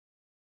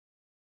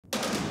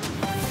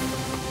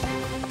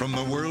from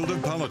the world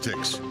of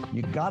politics.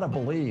 You got to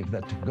believe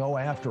that to go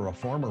after a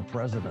former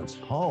president's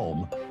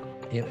home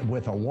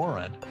with a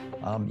warrant,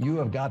 you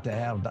have got to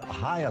have the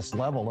highest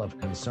level of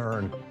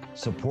concern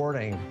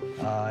supporting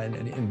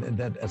and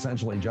that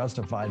essentially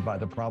justified by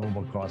the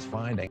probable cause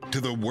finding. To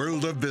the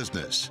world of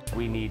business.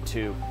 We need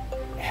to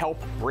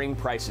help bring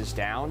prices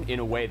down in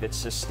a way that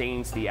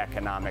sustains the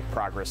economic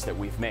progress that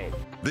we've made.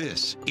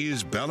 This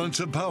is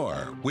Balance of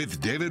Power with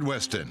David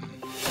Westin.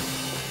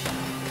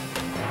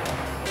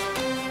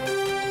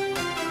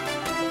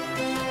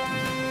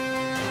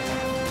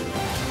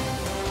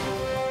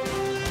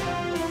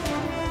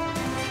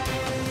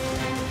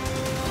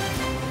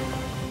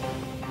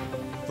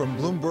 From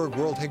Bloomberg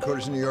World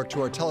Headquarters in New York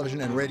to our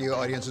television and radio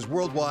audiences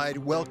worldwide,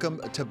 welcome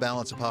to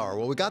Balance of Power.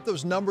 Well, we got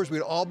those numbers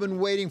we'd all been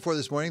waiting for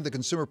this morning, the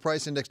Consumer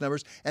Price Index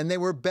numbers, and they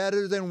were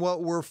better than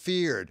what were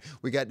feared.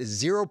 We got a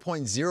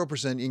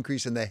 0.0%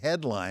 increase in the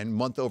headline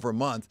month over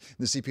month in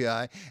the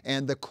CPI,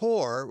 and the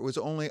core was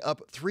only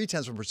up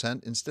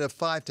 0.3% instead of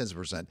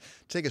 0.5%. To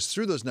take us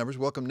through those numbers,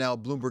 welcome now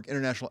Bloomberg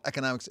International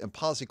Economics and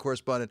Policy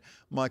Correspondent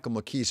Michael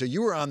McKee. So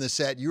you were on the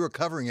set, you were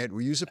covering it.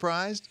 Were you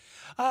surprised?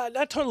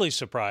 Not totally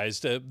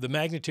surprised. The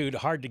magnitude,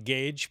 hard to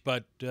gauge,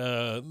 but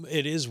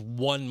it is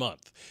 1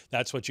 month.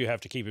 That's what you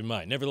have to keep in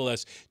mind.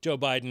 Nevertheless, Joe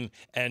Biden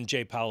and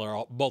Jay Powell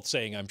are both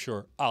saying, I'm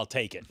sure, I'll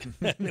take it.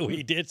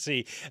 We did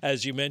see,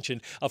 as you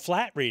mentioned, a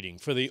flat reading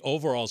for the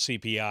overall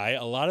CPI.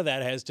 A lot of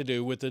that has to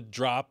do with the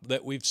drop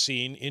that we've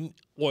seen in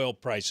oil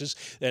prices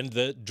and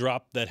the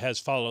drop that has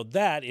followed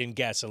that in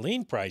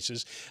gasoline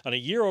prices. On a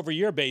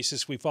year-over-year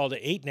basis, we fall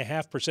to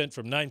 8.5%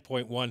 from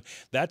 9.1%.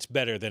 That's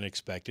better than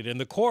expected. And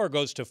the core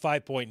goes to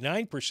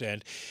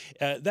 5.9%.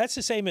 That's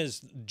the same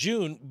as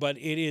June, but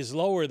it is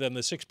lower than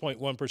the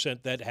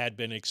 6.1% that had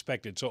been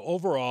expected. So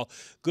overall,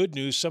 good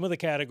news. Some of the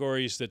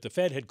categories that the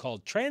Fed had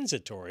called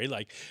transitory,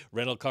 like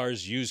rental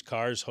cars, used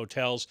cars,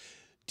 hotels,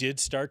 did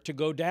start to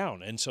go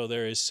down. And so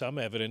there is some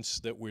evidence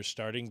that we're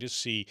starting to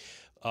see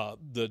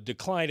the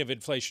decline of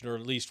inflation, or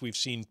at least we've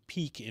seen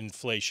peak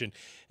inflation.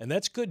 And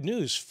that's good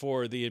news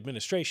for the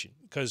administration,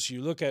 because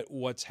you look at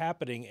what's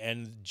happening,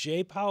 and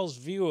Jay Powell's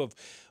view of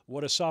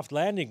what a soft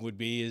landing would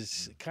be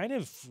is kind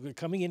of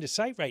coming into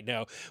sight right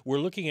now. We're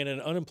looking at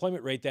an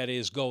unemployment rate that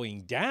is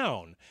going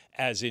down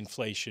as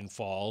inflation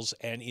falls,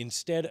 and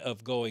instead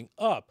of going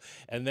up.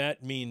 And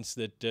that means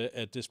that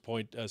at this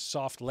point, a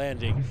soft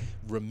landing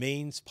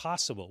remains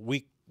possible.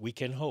 We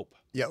can hope.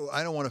 Yeah,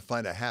 I don't want to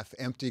find a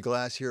half-empty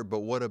glass here, but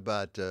what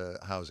about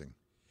housing?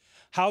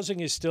 Housing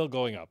is still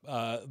going up,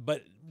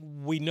 but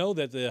we know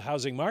that the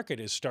housing market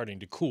is starting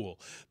to cool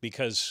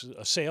because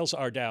sales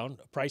are down,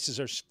 prices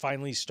are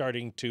finally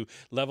starting to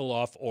level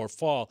off or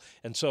fall,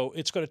 and so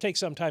it's going to take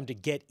some time to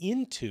get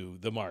into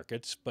the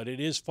markets, but it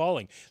is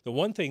falling. The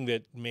one thing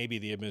that maybe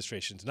the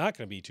administration's not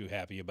going to be too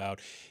happy about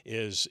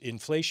is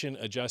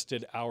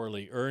inflation-adjusted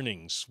hourly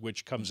earnings,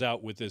 which comes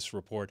out with this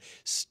report,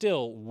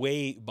 still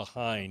way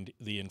behind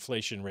the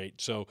inflation rate.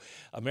 So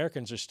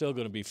Americans are still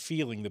going to be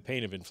feeling the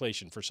pain of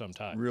inflation for some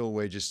time. Real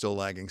wages still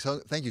lagging. So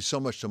thank you so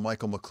much to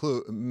Michael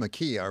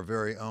McKee, our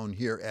very own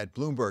here at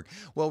Bloomberg.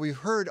 Well, we've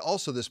heard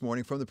also this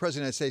morning from the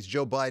President of the United States,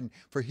 Joe Biden,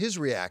 for his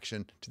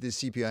reaction to the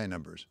CPI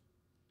numbers.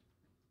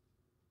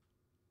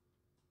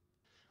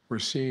 We're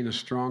seeing a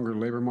stronger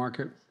labor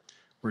market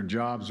where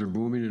jobs are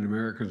booming and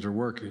Americans are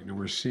working, and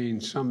we're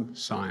seeing some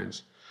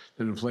signs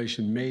that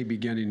inflation may be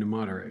beginning to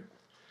moderate.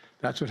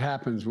 That's what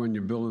happens when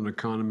you build an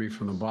economy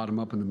from the bottom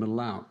up and the middle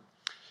out.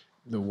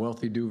 The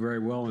wealthy do very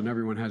well, and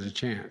everyone has a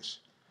chance.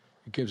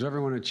 It gives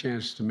everyone a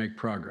chance to make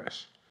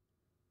progress.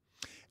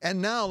 And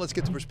now let's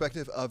get the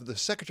perspective of the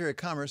Secretary of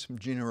Commerce,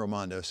 Gina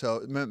Raimondo.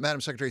 So, Madam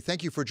Secretary,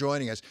 thank you for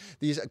joining us.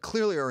 These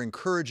clearly are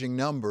encouraging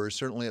numbers.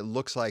 Certainly it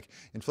looks like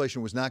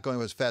inflation was not going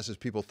as fast as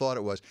people thought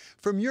it was.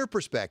 From your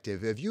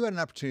perspective, have you had an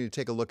opportunity to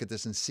take a look at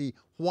this and see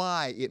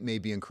why it may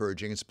be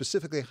encouraging, and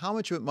specifically how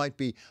much of it might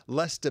be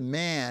less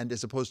demand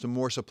as opposed to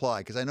more supply?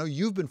 Because I know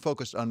you've been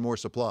focused on more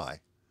supply.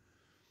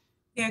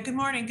 Yeah, good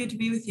morning. Good to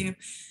be with you.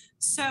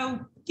 So,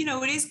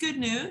 it is good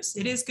news.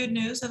 It is good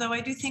news, although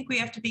I do think we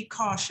have to be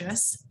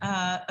cautious.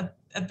 A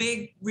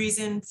big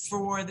reason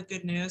for the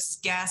good news,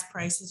 gas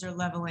prices are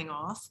leveling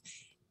off,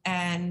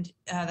 and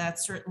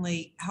that's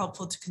certainly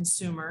helpful to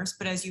consumers.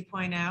 But as you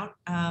point out,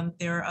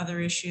 there are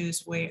other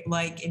issues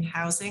like in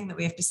housing that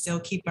we have to still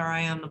keep our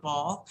eye on the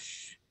ball.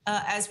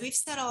 As we've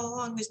said all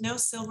along, there's no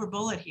silver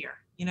bullet here.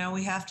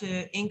 We have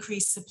to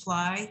increase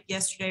supply.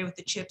 Yesterday with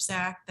the CHIPS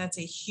Act, that's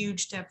a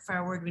huge step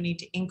forward. We need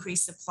to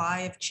increase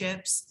supply of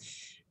chips.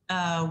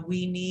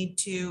 We need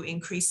to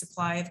increase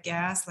supply of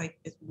gas, like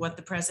what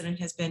the president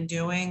has been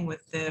doing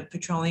with the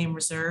petroleum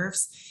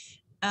reserves.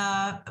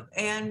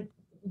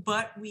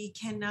 But we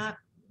cannot,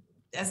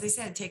 as I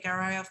said, take our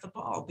eye off the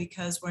ball,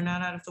 because we're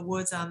not out of the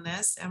woods on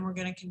this, and we're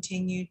going to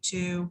continue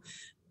to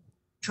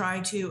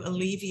try to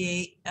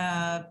alleviate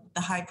the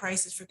high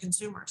prices for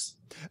consumers.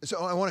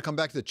 So I want to come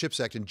back to the CHIPS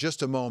Act in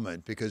just a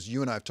moment, because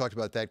you and I have talked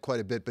about that quite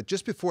a bit. But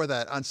just before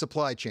that, on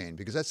supply chain,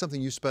 because that's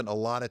something you spent a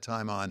lot of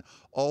time on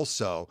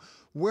also.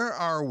 Where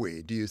are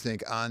we, do you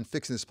think, on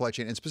fixing the supply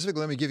chain? And specifically,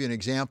 let me give you an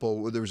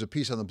example. There was a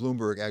piece on the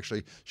Bloomberg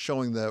actually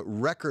showing the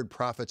record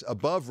profits,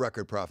 above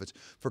record profits,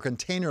 for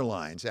container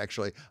lines,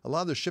 actually. A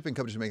lot of the shipping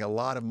companies are making a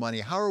lot of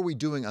money. How are we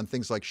doing on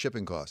things like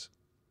shipping costs?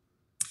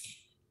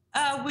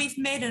 We've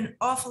made an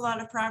awful lot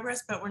of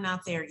progress, but we're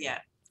not there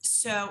yet.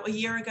 So a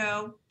year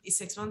ago,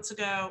 6 months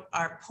ago,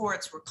 our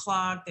ports were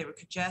clogged, they were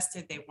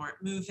congested, they weren't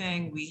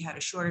moving. We had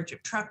a shortage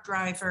of truck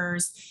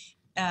drivers.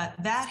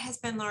 That has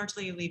been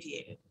largely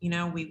alleviated.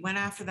 We went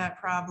after that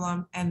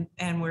problem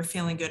and we're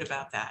feeling good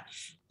about that.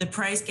 The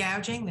price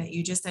gouging that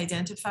you just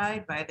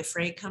identified by the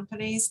freight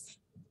companies,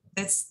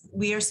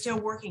 we are still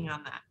working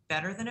on that.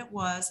 Better than it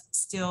was,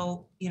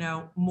 still,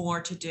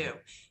 more to do.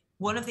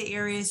 One of the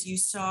areas you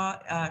saw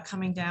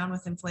coming down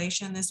with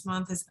inflation this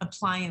month is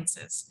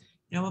appliances.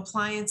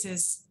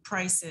 Appliances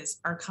prices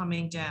are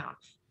coming down.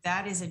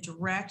 That is a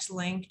direct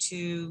link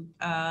to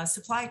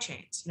supply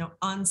chains,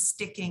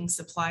 unsticking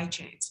supply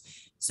chains.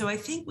 So I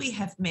think we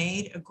have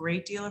made a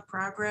great deal of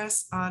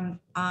progress on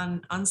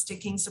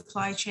unsticking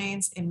supply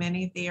chains in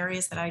many of the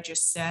areas that I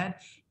just said.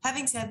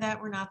 Having said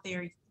that, we're not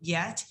there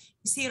yet.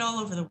 You see it all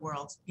over the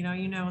world. You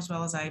know as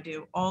well as I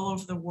do, all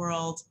over the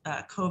world,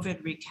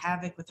 COVID wreaked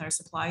havoc with our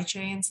supply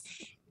chains.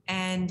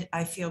 And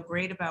I feel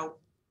great about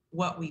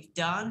what we've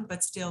done,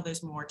 but still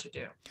there's more to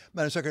do.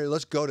 Madam Secretary,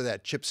 let's go to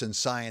that CHIPS and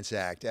Science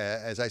Act.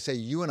 As I say,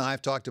 you and I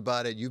have talked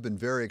about it. You've been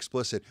very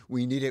explicit.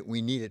 We need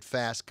it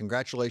fast.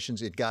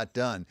 Congratulations, it got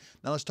done.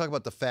 Now let's talk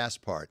about the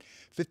fast part.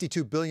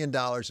 $52 billion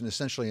in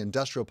essentially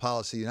industrial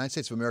policy. The United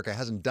States of America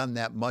hasn't done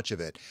that much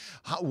of it.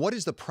 What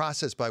is the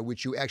process by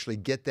which you actually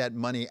get that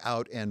money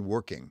out and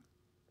working?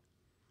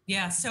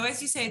 Yeah, so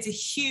as you say, it's a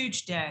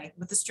huge day.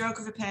 With the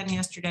stroke of a pen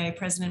yesterday,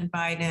 President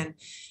Biden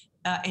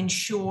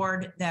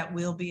ensured that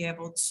we'll be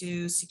able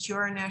to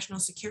secure our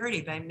national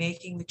security by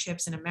making the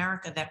chips in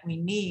America that we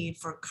need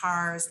for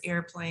cars,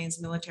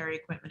 airplanes, military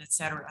equipment, et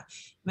cetera.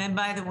 And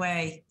by the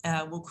way,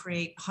 we'll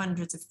create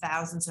hundreds of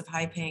thousands of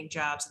high-paying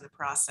jobs in the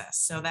process.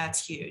 So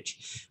that's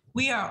huge.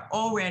 We are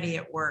already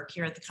at work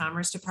here at the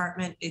Commerce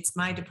Department. It's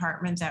my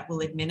department that will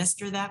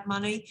administer that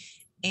money.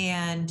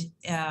 And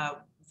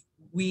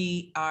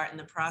we are in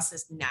the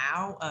process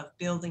now of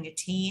building a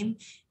team.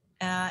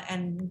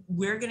 And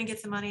we're going to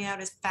get the money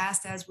out as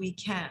fast as we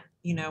can,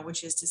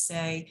 which is to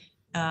say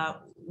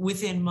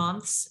within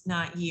months,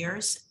 not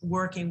years,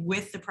 working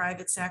with the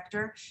private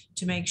sector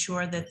to make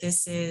sure that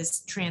this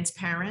is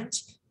transparent.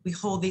 We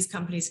hold these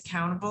companies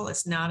accountable.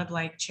 It's not a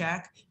blank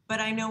check, but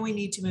I know we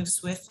need to move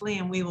swiftly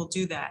and we will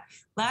do that.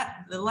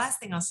 The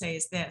last thing I'll say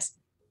is this.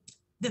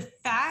 The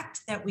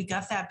fact that we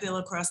got that bill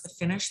across the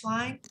finish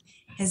line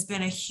has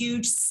been a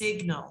huge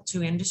signal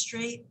to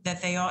industry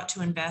that they ought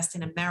to invest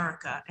in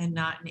America and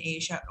not in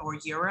Asia or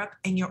Europe.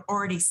 And you're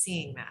already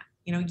seeing that.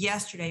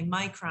 Yesterday,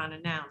 Micron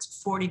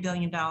announced $40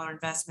 billion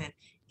investment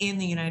in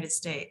the United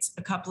States.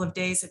 A couple of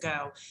days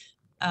ago,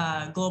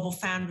 Global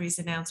Foundries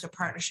announced a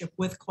partnership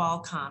with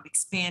Qualcomm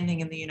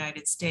expanding in the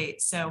United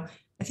States. So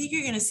I think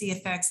you're going to see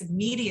effects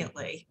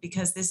immediately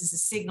because this is a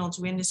signal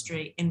to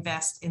industry,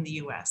 invest in the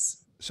U.S.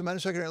 So,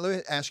 Madam Secretary, let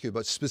me ask you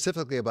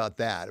specifically about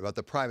that, about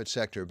the private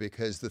sector,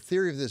 because the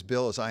theory of this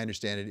bill, as I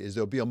understand it, is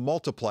there'll be a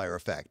multiplier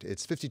effect.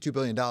 It's $52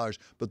 billion,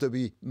 but there'll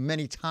be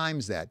many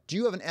times that. Do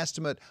you have an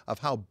estimate of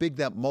how big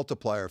that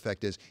multiplier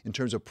effect is in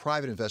terms of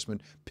private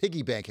investment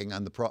piggybacking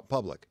on the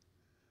public?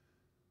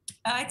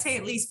 I'd say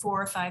at least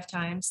 4 or 5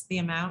 times the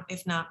amount,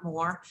 if not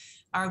more.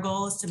 Our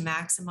goal is to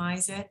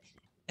maximize it.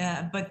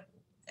 But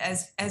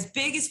as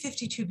big as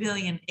 $52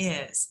 billion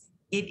is,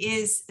 it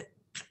is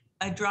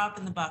a drop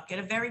in the bucket,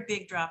 a very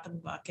big drop in the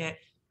bucket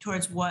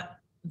towards what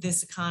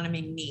this economy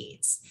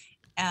needs.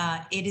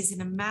 It is an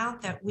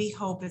amount that we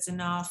hope is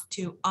enough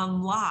to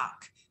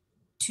unlock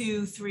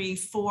 $200,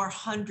 $300,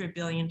 $400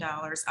 billion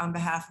on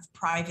behalf of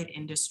private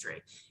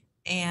industry.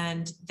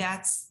 And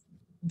that's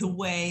the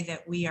way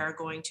that we are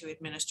going to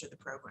administer the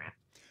program.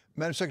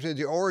 Madam Secretary,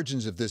 the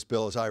origins of this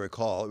bill, as I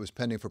recall, it was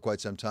pending for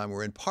quite some time,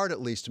 were in part at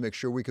least to make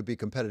sure we could be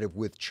competitive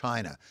with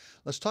China.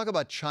 Let's talk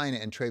about China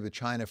and trade with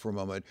China for a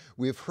moment.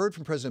 We have heard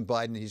from President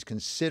Biden he's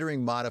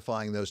considering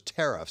modifying those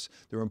tariffs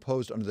that were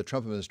imposed under the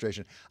Trump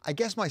administration. I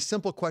guess my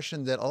simple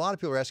question that a lot of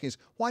people are asking is,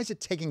 why is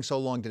it taking so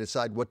long to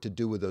decide what to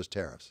do with those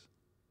tariffs?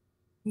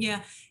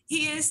 Yeah,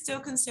 he is still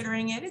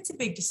considering it. It's a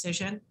big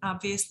decision.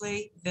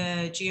 Obviously,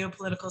 the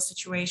geopolitical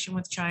situation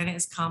with China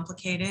is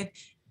complicated.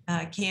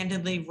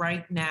 Candidly,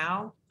 right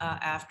now,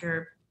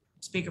 after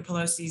Speaker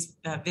Pelosi's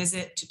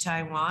visit to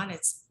Taiwan,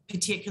 it's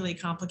particularly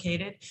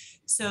complicated.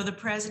 So the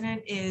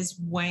president is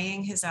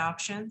weighing his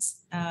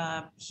options.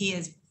 He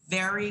is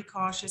very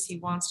cautious. He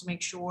wants to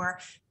make sure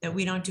that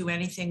we don't do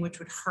anything which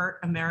would hurt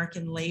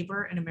American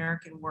labor and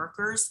American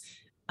workers.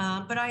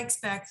 But I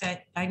expect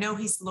that, I know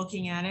he's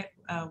looking at it.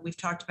 We've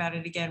talked about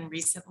it again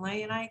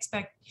recently, and I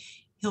expect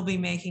he'll be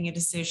making a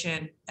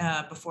decision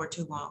before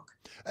too long.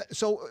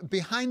 So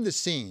behind the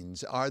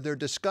scenes, are there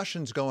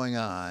discussions going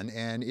on,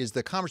 and is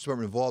the Commerce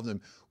Department involved in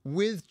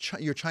with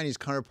your Chinese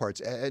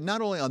counterparts,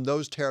 not only on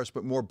those tariffs,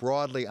 but more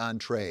broadly on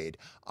trade?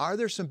 Are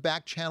there some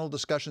back channel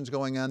discussions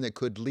going on that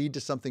could lead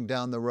to something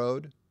down the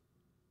road?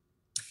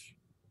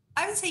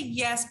 I would say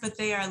yes, but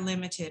they are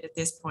limited at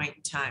this point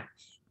in time,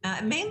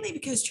 mainly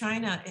because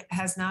China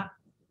has not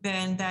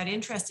been that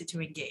interested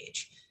to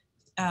engage.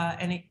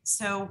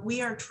 So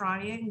we are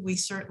trying. We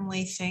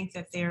certainly think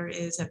that there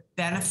is a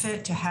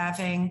benefit to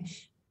having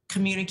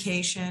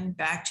communication,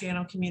 back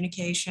channel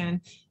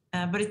communication,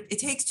 but it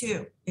takes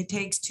two. It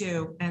takes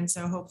two. And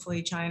so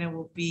hopefully China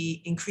will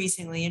be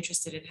increasingly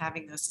interested in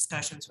having those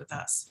discussions with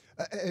us.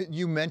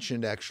 You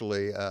mentioned,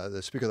 actually,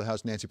 the Speaker of the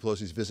House, Nancy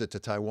Pelosi's visit to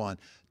Taiwan.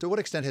 To what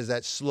extent has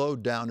that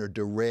slowed down or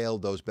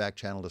derailed those back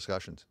channel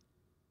discussions?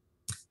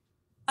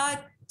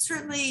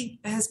 Certainly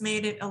has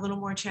made it a little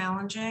more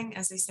challenging.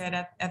 As I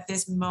said, at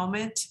this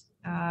moment,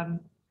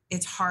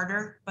 it's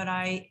harder, but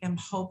I am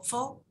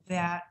hopeful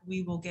that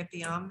we will get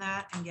beyond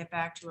that and get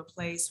back to a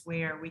place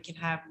where we can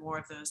have more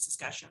of those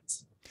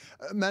discussions.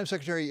 Madam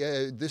Secretary,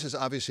 this is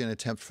obviously an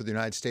attempt for the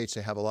United States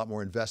to have a lot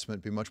more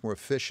investment, be much more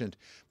efficient,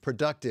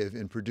 productive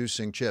in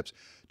producing chips.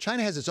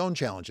 China has its own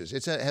challenges.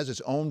 It has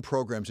its own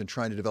programs in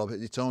trying to develop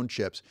its own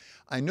chips.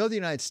 I know the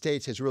United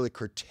States has really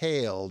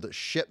curtailed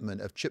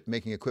shipment of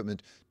chip-making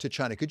equipment to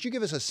China. Could you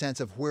give us a sense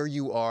of where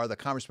you are, the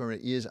Commerce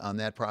Department is on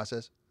that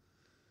process?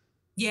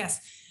 Yes,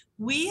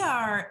 we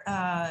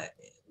are.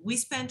 We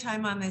spend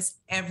time on this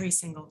every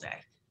single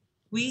day.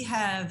 We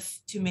have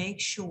to make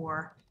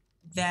sure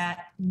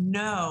that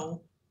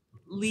no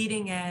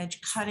leading edge,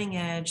 cutting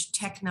edge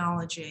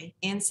technology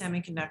in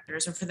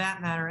semiconductors, or for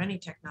that matter, any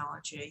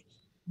technology,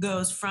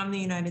 goes from the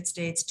United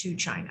States to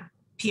China,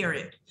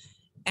 period.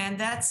 And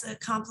that's a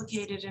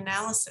complicated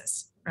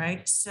analysis,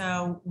 right?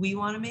 So we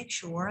want to make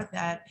sure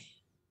that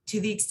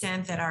to the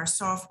extent that our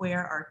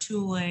software, our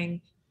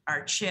tooling,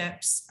 our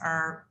chips,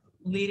 our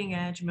leading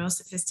edge, most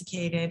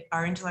sophisticated,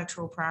 our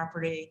intellectual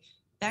property,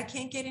 that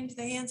can't get into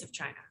the hands of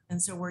China. And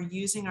so we're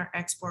using our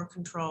export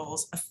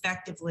controls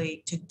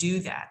effectively to do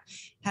that.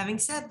 Having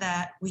said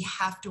that, we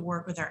have to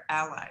work with our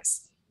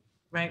allies,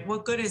 right?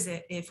 What good is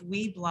it if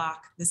we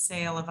block the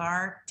sale of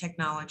our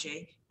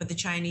technology, but the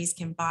Chinese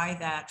can buy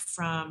that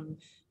from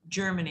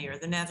Germany or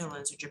the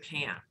Netherlands or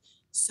Japan?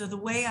 So the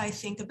way I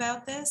think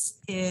about this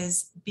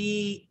is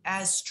be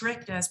as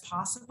strict as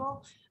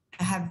possible,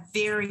 have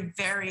very,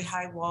 very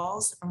high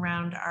walls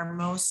around our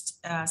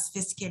most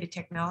sophisticated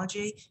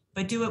technology,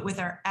 but do it with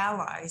our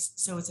allies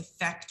so it's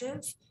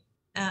effective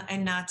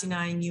and not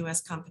denying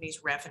U.S.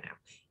 companies revenue.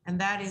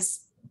 And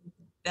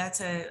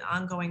that's an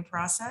ongoing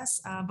process,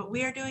 but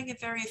we are doing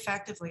it very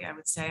effectively, I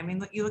would say. I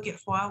mean, you look at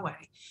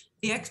Huawei.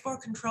 The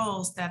export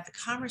controls that the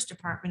Commerce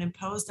Department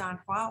imposed on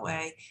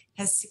Huawei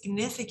has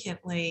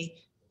significantly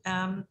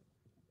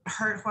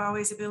hurt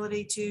Huawei's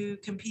ability to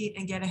compete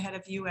and get ahead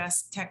of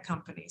U.S. tech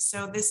companies.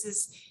 So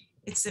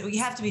we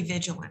have to be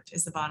vigilant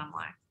is the bottom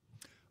line.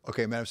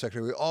 Okay, Madam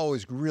Secretary, we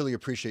always really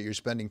appreciate your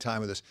spending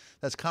time with us.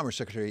 That's Commerce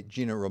Secretary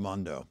Gina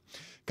Raimondo.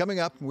 Coming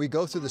up, we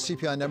go through the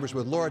CPI numbers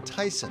with Laura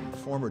Tyson,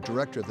 former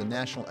director of the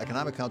National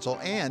Economic Council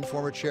and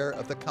former chair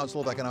of the Council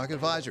of Economic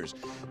Advisors.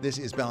 This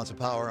is Balance of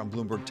Power on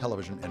Bloomberg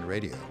Television and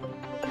Radio.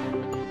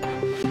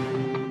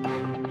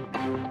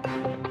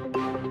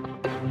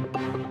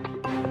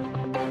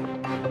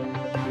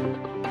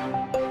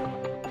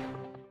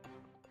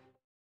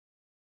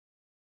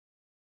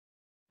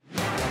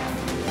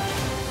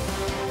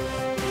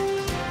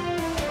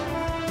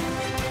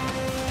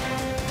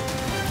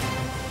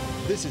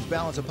 This is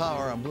Balance of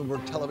Power on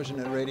Bloomberg Television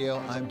and Radio.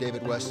 I'm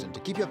David Westin. To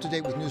keep you up to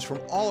date with news from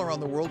all around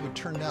the world, we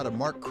turn now to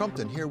Mark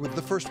Crumpton here with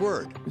the first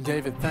word.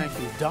 David, thank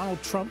you.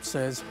 Donald Trump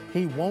says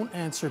he won't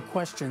answer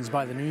questions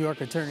by the New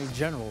York Attorney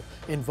General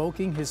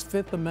invoking his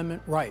Fifth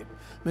Amendment right.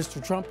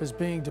 Mr. Trump is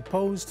being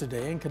deposed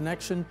today in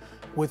connection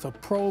with a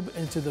probe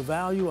into the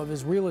value of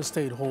his real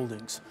estate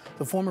holdings.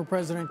 The former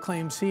president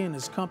claims he and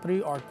his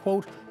company are,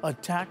 quote,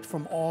 attacked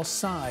from all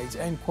sides,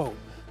 end quote.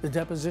 The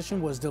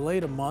deposition was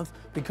delayed a month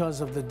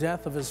because of the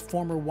death of his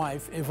former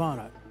wife,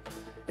 Ivana.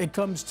 It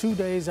comes 2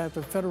 days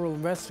after federal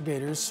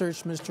investigators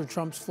searched Mr.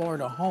 Trump's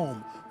Florida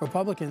home.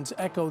 Republicans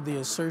echoed the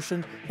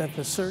assertion that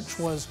the search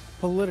was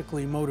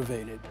politically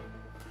motivated.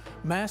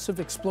 Massive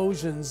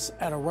explosions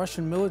at a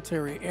Russian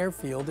military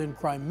airfield in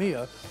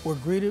Crimea were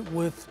greeted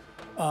with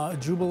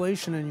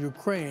jubilation in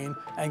Ukraine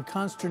and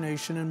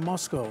consternation in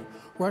Moscow.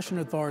 Russian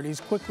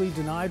authorities quickly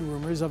denied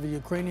rumors of a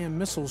Ukrainian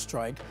missile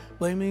strike,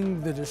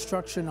 blaming the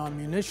destruction on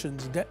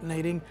munitions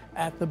detonating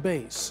at the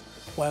base.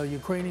 While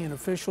Ukrainian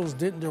officials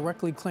didn't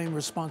directly claim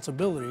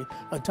responsibility,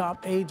 a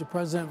top aide to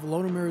President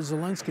Volodymyr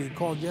Zelensky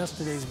called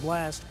yesterday's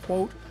blast,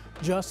 quote,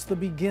 just the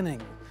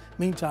beginning.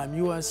 Meantime,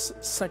 U.S.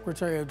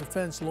 Secretary of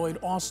Defense Lloyd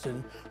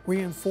Austin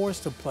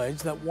reinforced a pledge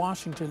that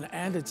Washington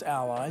and its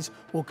allies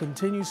will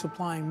continue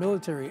supplying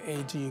military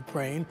aid to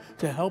Ukraine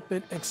to help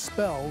it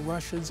expel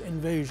Russia's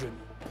invasion.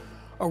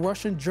 A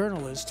Russian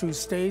journalist who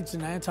staged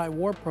an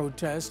anti-war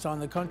protest on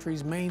the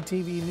country's main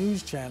TV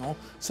news channel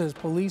says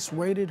police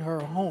raided her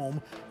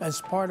home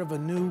as part of a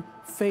new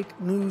fake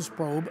news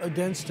probe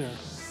against her.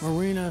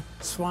 Marina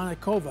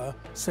Svanikova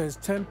says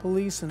 10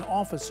 police and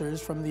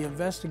officers from the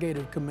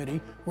investigative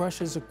committee,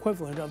 Russia's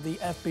equivalent of the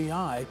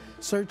FBI,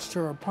 searched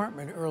her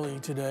apartment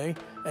early today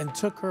and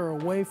took her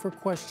away for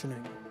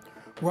questioning.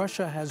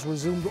 Russia has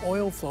resumed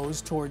oil flows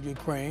toward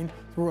Ukraine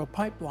through a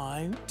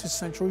pipeline to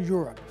Central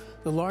Europe.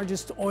 The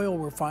largest oil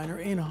refiner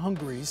in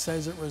Hungary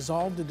says it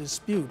resolved a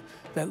dispute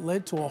that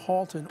led to a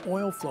halt in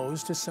oil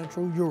flows to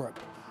Central Europe.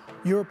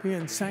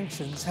 European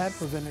sanctions had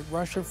prevented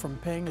Russia from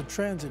paying a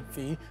transit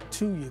fee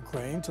to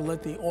Ukraine to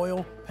let the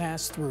oil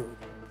pass through.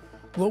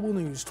 Global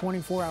news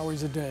 24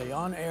 hours a day,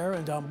 on air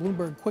and on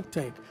Bloomberg Quick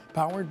Take,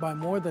 powered by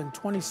more than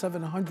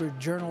 2,700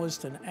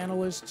 journalists and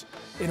analysts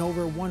in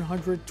over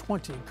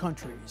 120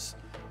 countries.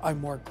 I'm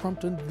Mark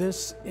Crumpton.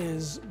 This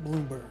is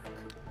Bloomberg.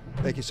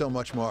 Thank you so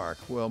much, Mark.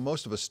 Well,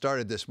 most of us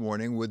started this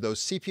morning with those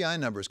CPI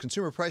numbers,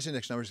 Consumer Price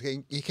Index numbers.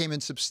 He came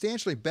in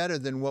substantially better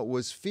than what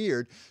was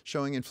feared,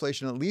 showing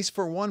inflation, at least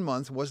for 1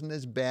 month, wasn't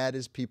as bad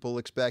as people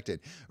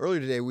expected. Earlier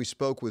today, we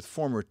spoke with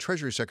former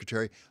Treasury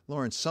Secretary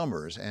Lawrence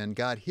Summers and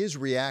got his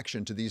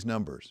reaction to these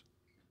numbers.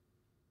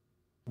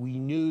 We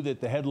knew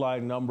that the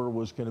headline number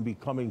was going to be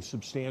coming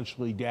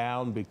substantially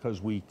down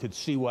because we could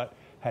see what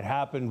had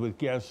happened with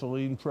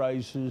gasoline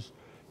prices.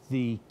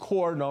 The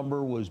core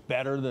number was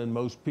better than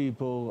most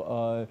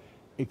people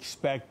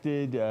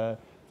expected.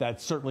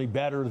 That's certainly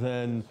better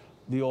than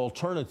the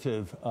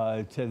alternative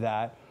to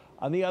that.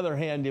 On the other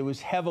hand, it was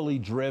heavily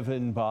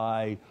driven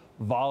by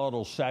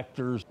volatile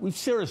sectors. We've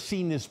sort of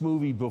seen this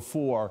movie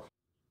before.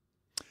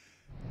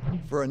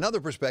 For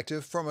another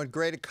perspective, from a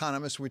great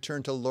economist, we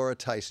turn to Laura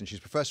Tyson. She's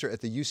professor at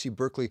the UC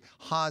Berkeley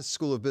Haas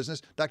School of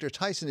Business. Dr.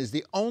 Tyson is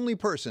the only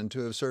person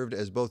to have served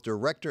as both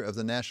director of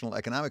the National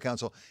Economic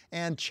Council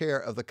and chair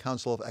of the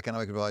Council of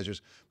Economic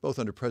Advisors, both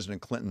under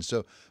President Clinton.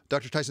 So,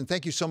 Dr. Tyson,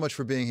 thank you so much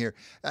for being here.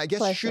 I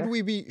guess, should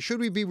we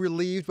be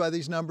relieved by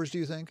these numbers, do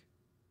you think?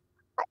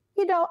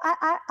 You know,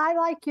 I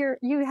like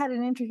you had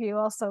an interview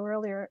also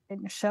earlier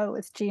in the show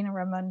with Gina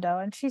Raimondo,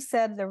 and she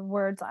said the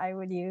words I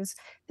would use.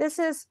 This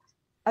is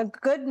a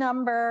good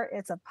number.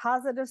 It's a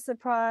positive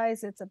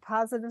surprise. It's a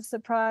positive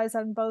surprise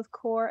on both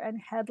core and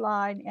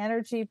headline.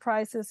 Energy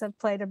prices have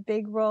played a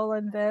big role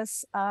in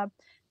this. The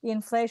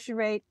inflation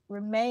rate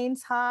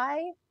remains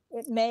high.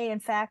 It may, in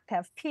fact,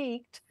 have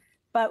peaked,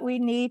 but we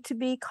need to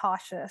be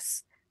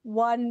cautious.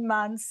 1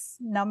 month's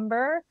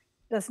number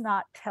does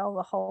not tell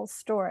the whole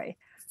story.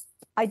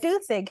 I do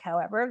think,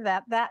 however,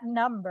 that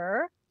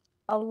number,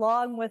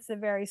 along with the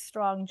very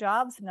strong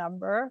jobs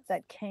number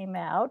that came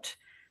out,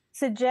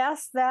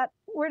 suggests that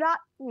we're not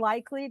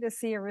likely to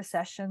see a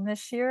recession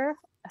this year.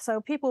 So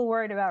people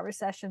worried about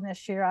recession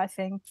this year, I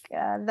think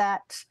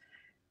that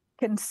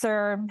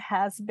concern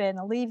has been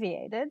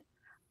alleviated.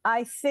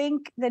 I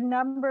think the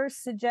numbers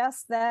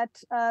suggest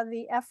that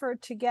the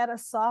effort to get a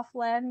soft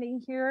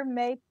landing here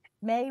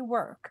may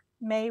work,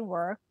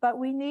 but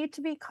we need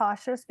to be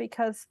cautious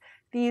because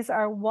these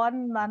are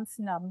 1 month's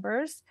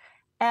numbers.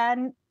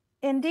 And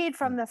indeed,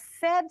 from the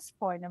Fed's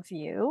point of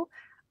view,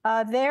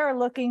 they're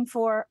looking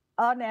for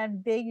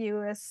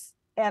unambiguous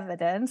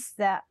evidence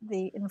that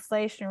the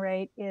inflation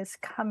rate is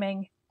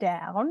coming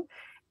down,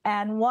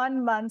 and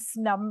 1 month's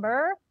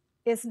number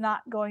is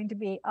not going to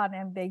be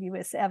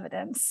unambiguous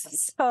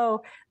evidence.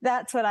 So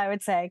that's what I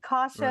would say.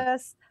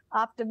 Cautious,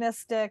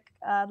 optimistic.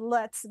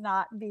 Let's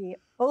not be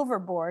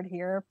overboard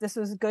here. This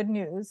was good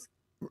news,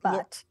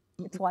 but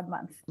it's 1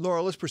 month.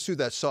 Laura, let's pursue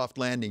that soft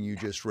landing you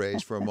just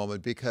raised for a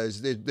moment,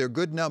 because they're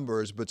good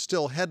numbers, but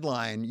still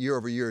headline year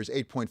over year is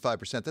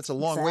 8.5%. That's a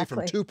long way from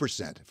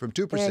 2%.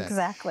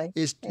 Exactly.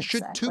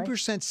 Should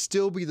 2%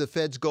 still be the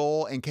Fed's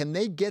goal, and can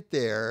they get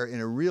there in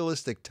a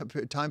realistic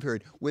time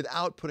period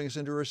without putting us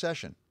into a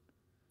recession?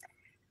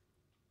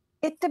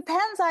 It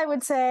depends, I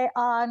would say,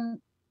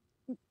 on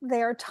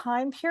their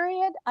time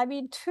period. I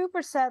mean,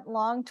 2%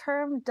 long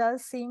term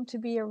does seem to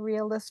be a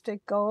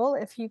realistic goal.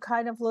 If you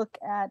kind of look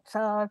at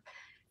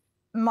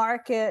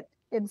market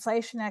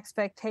inflation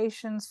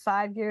expectations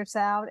 5 years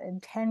out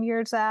and 10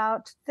 years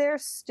out, they're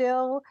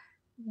still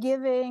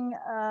giving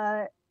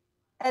an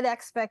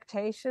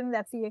expectation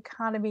that the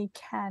economy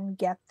can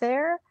get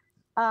there.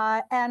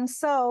 And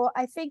so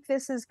I think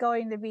this is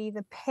going to be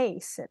the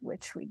pace at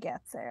which we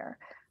get there.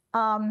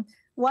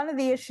 One of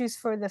the issues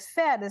for the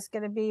Fed is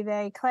going to be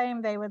they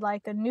claim they would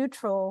like a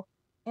neutral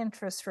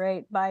interest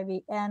rate by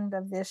the end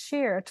of this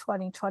year,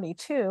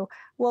 2022.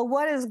 Well,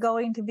 what is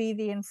going to be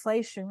the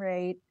inflation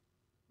rate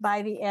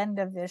by the end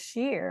of this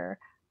year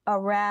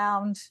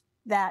around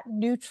that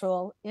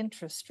neutral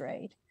interest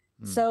rate?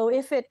 So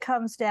if it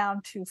comes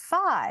down to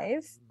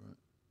 5%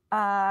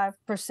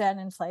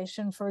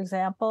 inflation, for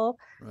example,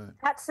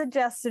 that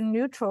suggests a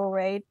neutral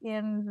rate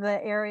in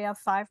the area of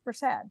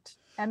 5%.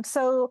 And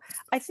so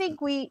I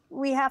think we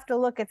have to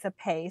look at the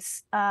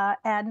pace.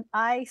 And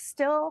I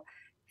still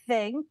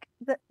think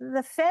that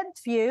the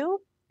Fed's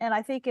view, and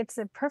I think it's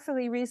a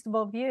perfectly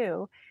reasonable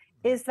view,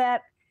 is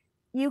that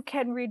you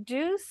can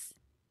reduce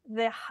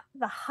the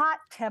hot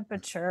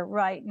temperature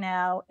right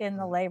now in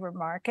the labor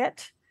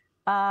market.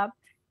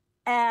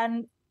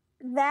 And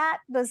that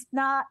does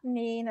not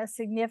mean a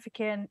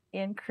significant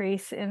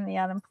increase in the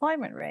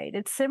unemployment rate.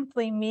 It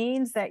simply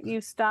means that you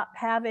stop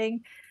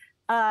having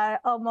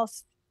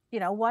almost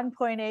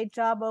 1.8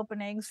 job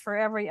openings for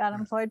every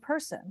unemployed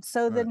person.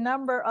 So the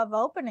number of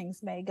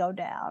openings may go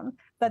down,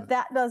 but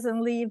that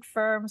doesn't lead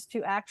firms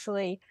to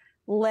actually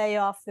lay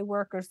off the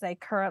workers they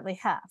currently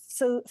have.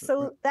 So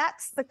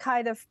that's the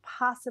kind of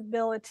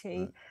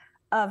possibility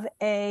of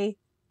a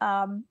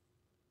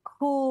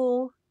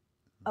cool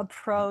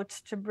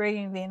approach to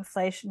bringing the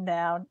inflation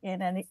down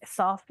in a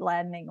soft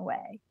landing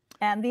way.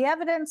 And the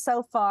evidence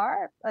so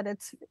far, but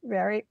it's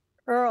very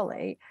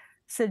early,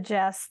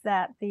 suggests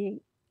that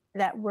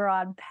we're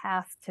on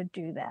path to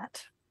do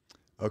that.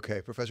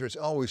 Okay, Professor, it's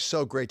always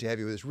so great to have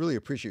you with us. Really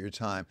appreciate your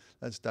time.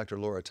 That's Dr.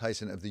 Laura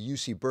Tyson of the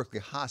UC Berkeley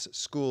Haas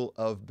School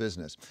of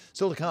Business.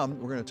 Still to come,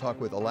 we're going to talk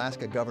with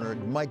Alaska Governor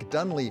Mike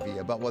Dunleavy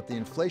about what the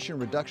Inflation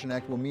Reduction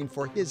Act will mean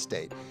for his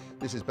state.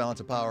 This is Balance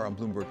of Power on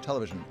Bloomberg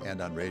Television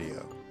and on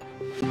radio.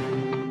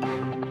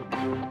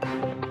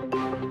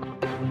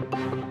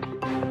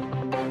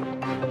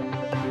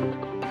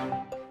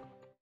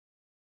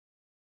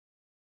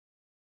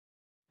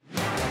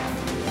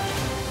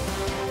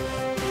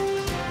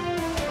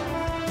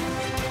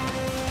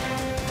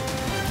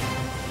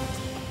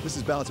 This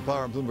is Balance of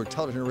Power on Bloomberg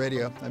Television and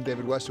Radio. I'm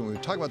David Westin. We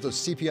talk about those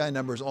CPI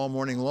numbers all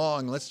morning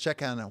long. Let's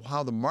check on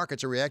how the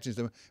markets are reacting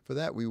to them. For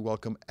that, we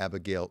welcome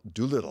Abigail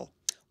Doolittle.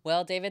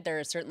 Well, David, there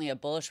is certainly a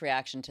bullish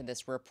reaction to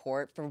this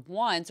report. For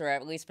once, or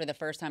at least for the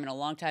first time in a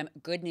long time,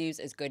 good news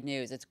is good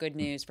news. It's good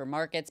news for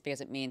markets because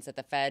it means that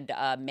the Fed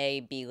may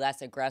be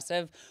less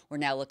aggressive. We're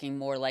now looking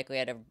more likely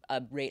at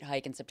a rate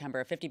hike in September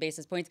of 50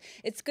 basis points.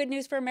 It's good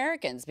news for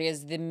Americans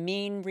because the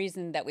main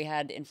reason that we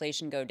had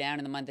inflation go down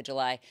in the month of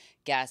July,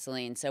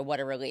 gasoline. So what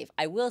a relief.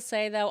 I will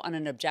say, though, on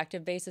an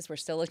objective basis, we're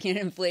still looking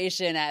at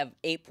inflation of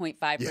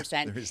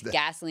 8.5%. Yeah,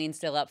 gasoline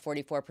still up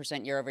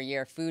 44% year over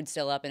year. Food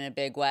still up in a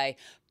big way.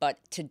 But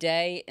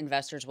today,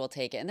 investors will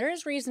take it. And there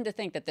is reason to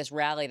think that this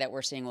rally that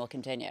we're seeing will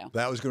continue.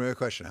 That was going to be a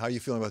question. How are you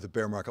feeling about the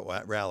bear market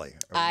rally?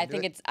 I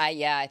think it's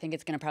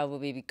going to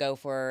probably go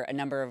for a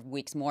number of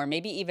weeks more,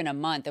 maybe even a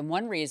month. And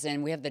one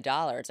reason, we have the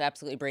dollar. It's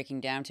absolutely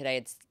breaking down today.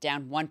 It's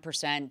down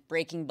 1%,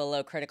 breaking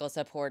below critical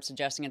support,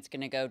 suggesting it's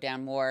going to go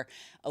down more.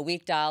 A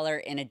weak dollar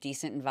in a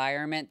decent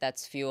environment,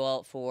 that's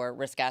fuel for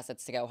risk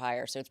assets to go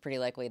higher. So it's pretty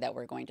likely that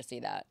we're going to see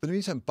that. But in the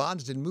meantime,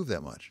 bonds didn't move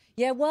that much.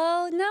 Yeah,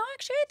 well, no,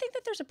 actually, I think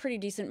that there's a pretty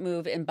decent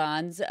move in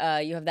bonds.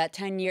 You have that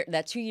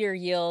 2-year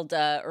yield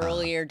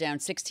earlier down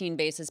 16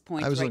 basis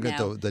points. I was looking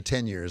now. at the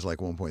 10-year is like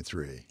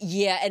 1.3.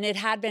 Yeah, and it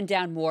had been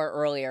down more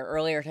earlier.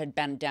 Earlier, it had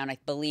been down, I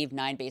believe,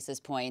 9 basis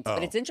points.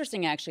 But it's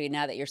interesting, actually,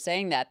 now that you're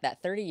saying that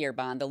 30-year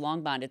bond, the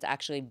long bond, it's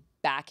actually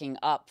backing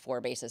up 4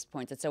 basis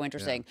points. It's so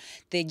interesting. Yeah.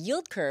 The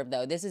yield curve,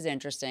 though, this is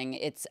interesting.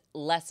 It's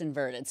less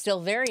inverted. Still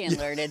very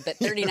inverted, but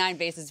 39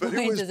 basis points.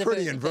 But it was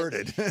pretty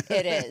inverted.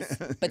 It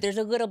is. But there's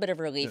a little bit of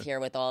relief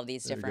here with all of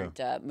these different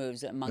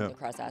moves among the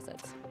cross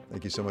assets.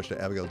 Thank you so much to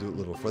Abigail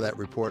Doolittle for that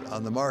report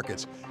on the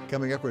markets.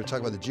 Coming up, we're going to talk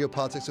about the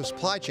geopolitics of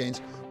supply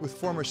chains with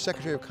former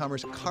Secretary of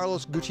Commerce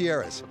Carlos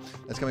Gutierrez.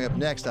 That's coming up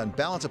next on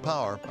Balance of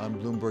Power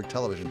on Bloomberg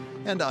Television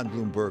and on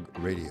Bloomberg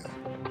Radio.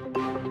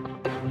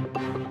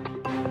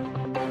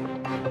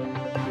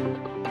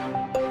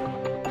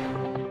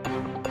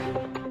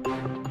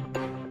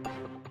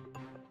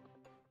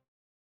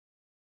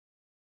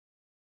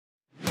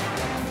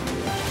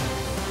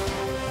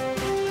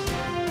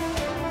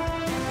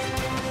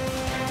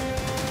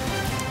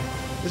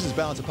 This is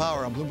Balance of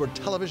Power on Bloomberg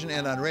Television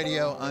and on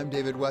radio. I'm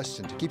David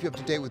Westin. To keep you up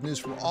to date with news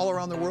from all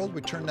around the world,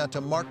 we turn now to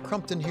Mark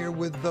Crumpton here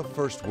with the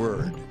first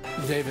word.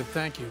 David,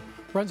 thank you.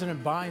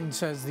 President Biden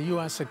says the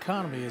U.S.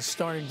 economy is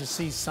starting to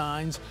see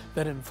signs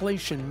that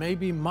inflation may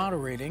be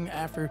moderating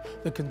after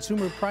the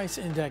Consumer Price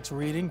Index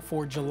reading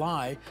for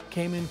July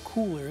came in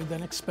cooler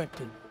than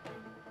expected.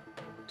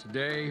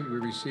 Today, we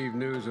received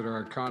news that our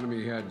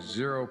economy had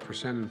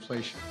 0%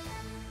 inflation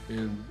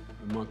in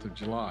the month of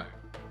July.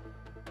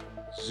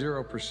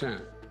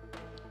 0%.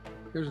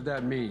 Here's what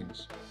that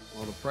means.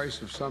 While the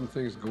price of some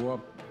things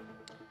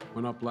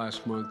went up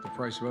last month, the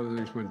price of other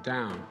things went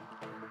down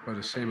by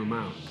the same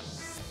amount.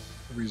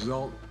 The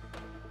result,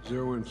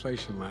 0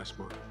 inflation last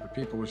month. The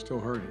people were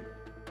still hurting.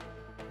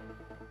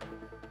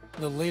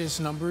 The latest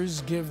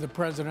numbers give the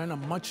president a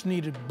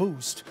much-needed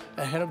boost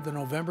ahead of the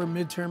November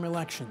midterm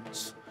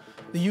elections.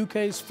 The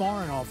UK's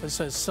Foreign Office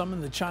has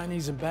summoned the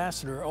Chinese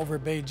ambassador over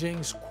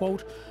Beijing's,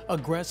 quote,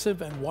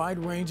 aggressive and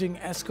wide-ranging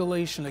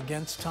escalation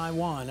against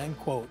Taiwan, end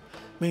quote.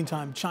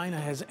 Meantime, China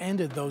has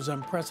ended those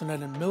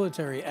unprecedented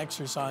military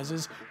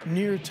exercises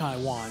near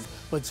Taiwan,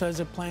 but says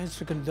it plans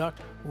to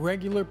conduct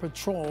regular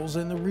patrols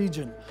in the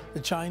region. The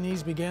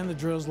Chinese began the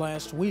drills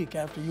last week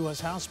after U.S.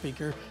 House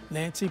Speaker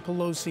Nancy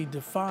Pelosi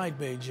defied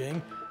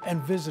Beijing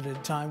and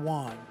visited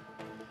Taiwan.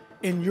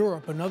 In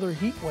Europe, another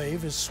heat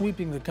wave is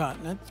sweeping the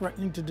continent,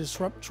 threatening to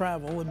disrupt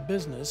travel and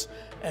business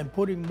and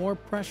putting more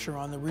pressure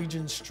on the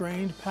region's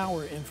strained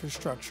power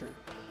infrastructure.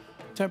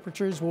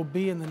 Temperatures will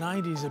be in the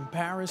 90s in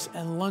Paris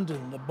and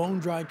London. The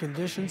bone-dry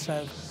conditions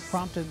have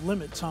prompted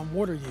limits on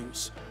water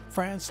use.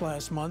 France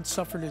last month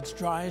suffered its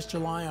driest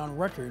July on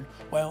record,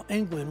 while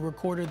England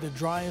recorded the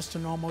driest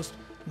in almost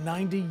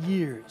 90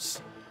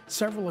 years.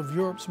 Several of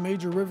Europe's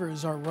major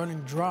rivers are running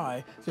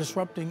dry,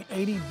 disrupting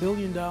 $80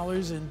 billion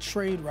in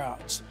trade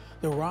routes.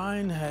 The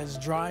Rhine has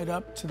dried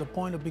up to the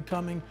point of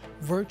becoming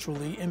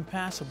virtually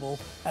impassable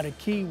at a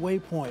key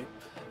waypoint.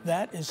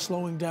 That is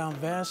slowing down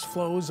vast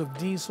flows of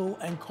diesel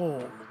and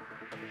coal.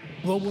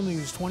 Global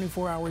news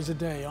 24 hours a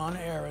day, on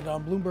air and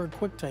on Bloomberg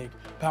Quick Take,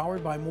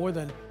 powered by more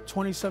than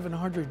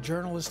 2,700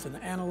 journalists and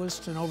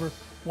analysts in over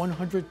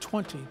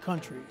 120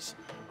 countries.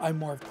 I'm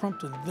Mark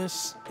Crumpton.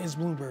 This is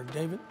Bloomberg.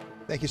 David?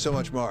 Thank you so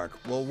much, Mark.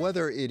 Well,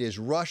 whether it is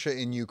Russia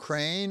in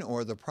Ukraine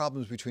or the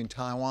problems between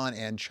Taiwan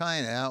and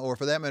China, or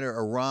for that matter,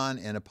 Iran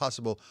and a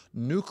possible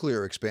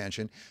nuclear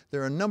expansion,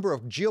 there are a number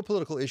of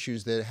geopolitical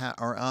issues that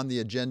are on the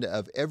agenda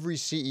of every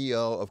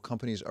CEO of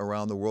companies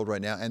around the world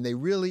right now, and they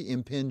really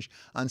impinge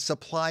on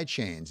supply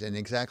chains and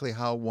exactly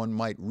how one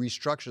might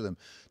restructure them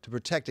to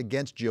protect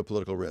against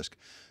geopolitical risk.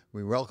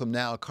 We welcome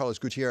now Carlos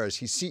Gutierrez.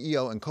 He's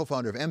CEO and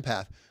co-founder of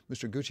Empath.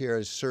 Mr.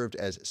 Gutierrez served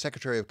as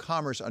Secretary of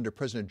Commerce under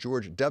President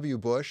George W.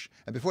 Bush.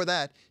 And before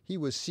that, he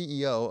was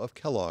CEO of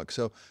Kellogg.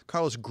 So,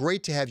 Carlos,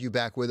 great to have you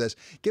back with us.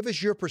 Give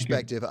us your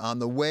perspective on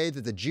the way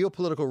that the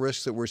geopolitical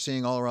risks that we're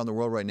seeing all around the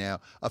world right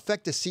now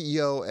affect the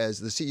CEO as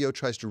the CEO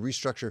tries to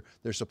restructure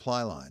their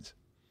supply lines.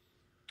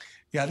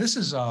 Yeah, this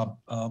is a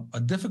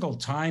difficult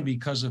time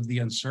because of the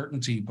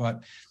uncertainty,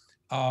 but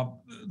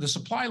the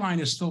supply line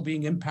is still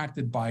being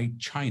impacted by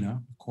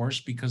China, of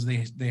course, because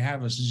they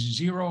have a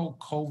zero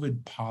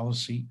COVID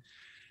policy.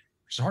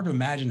 It's hard to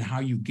imagine how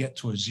you get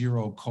to a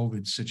zero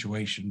COVID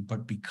situation,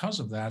 but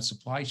because of that,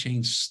 supply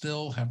chains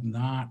still have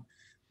not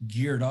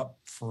geared up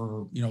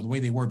for the way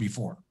they were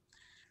before.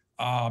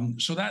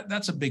 So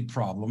that's a big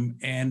problem.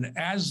 And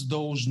as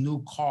those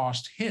new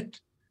costs hit,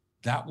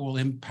 that will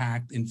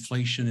impact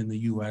inflation in the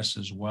U.S.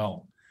 as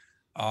well.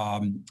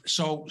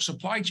 So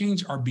supply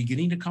chains are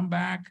beginning to come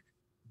back.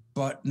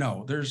 But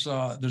no, there's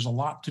a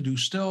lot to do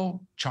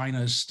still.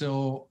 China is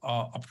still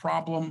a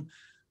problem,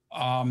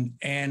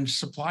 and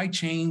supply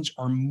chains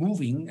are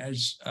moving.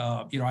 As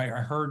I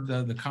heard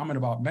the comment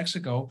about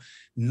Mexico.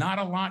 Not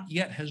a lot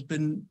yet has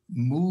been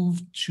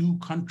moved to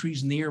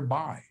countries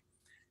nearby,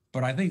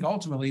 but I think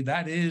ultimately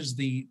that is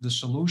the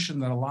solution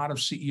that a lot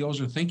of CEOs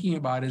are thinking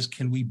about: is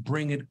can we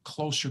bring it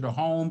closer to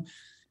home,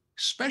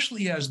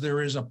 especially as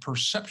there is a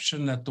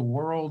perception that the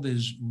world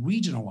is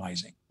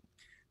regionalizing.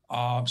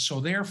 So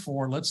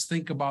therefore, let's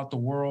think about the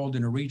world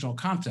in a regional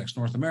context: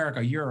 North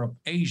America, Europe,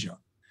 Asia.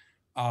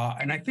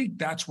 And I think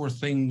that's where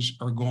things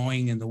are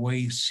going in the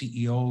way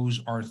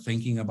CEOs are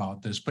thinking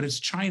about this. But it's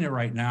China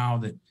right now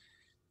that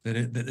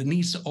it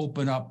needs to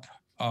open up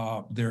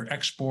their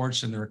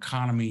exports and their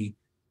economy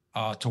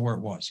to where it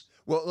was.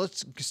 Well,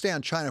 let's stay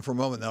on China for a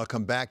moment, and I'll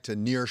come back to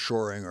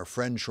nearshoring or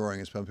friendshoring,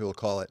 as some people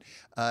call it.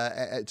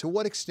 To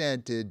what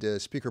extent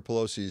did Speaker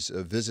Pelosi's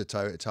visit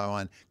to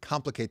Taiwan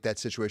complicate that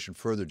situation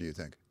further, do you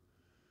think?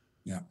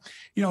 Yeah.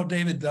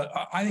 David,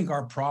 I think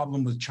our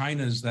problem with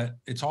China is that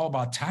it's all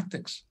about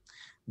tactics.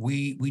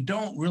 We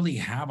don't really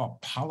have a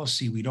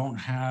policy. We don't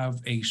have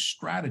a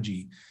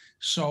strategy.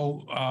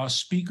 So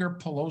Speaker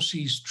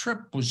Pelosi's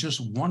trip was just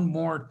one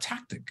more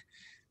tactic.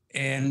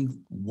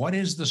 And what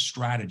is the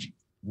strategy?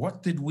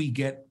 What did we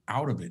get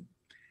out of it?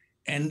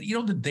 And,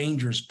 the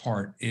dangerous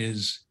part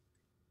is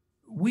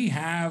we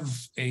have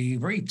a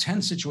very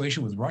tense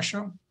situation with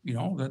Russia,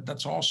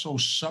 that's also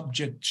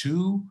subject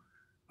to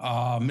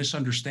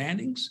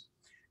misunderstandings.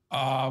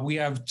 We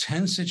have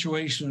tense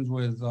situations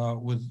with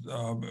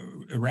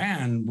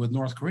Iran, with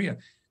North Korea.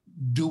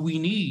 Do we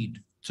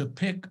need to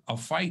pick a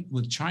fight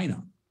with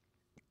China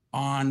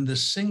on the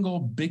single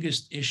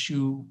biggest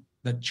issue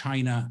that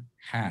China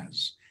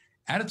has?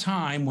 At a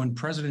time when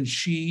President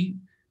Xi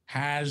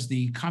has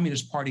the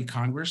Communist Party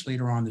Congress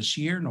later on this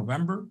year,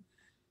 November,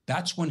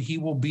 that's when he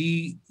will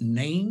be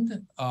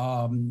named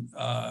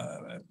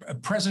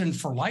president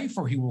for life,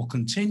 or he will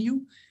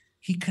continue.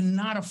 He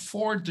cannot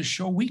afford to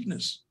show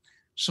weakness.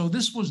 So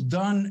this was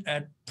done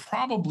at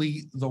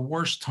probably the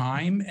worst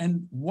time.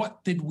 And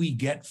what did we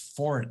get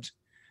for it?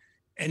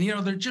 And,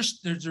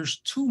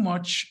 there's too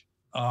much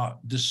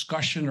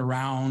discussion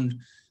around,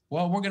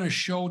 well, we're going to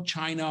show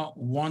China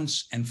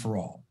once and for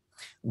all.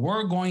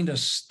 We're going to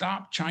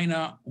stop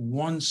China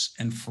once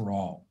and for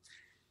all.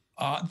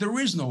 There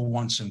is no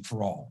once and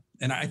for all.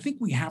 And I think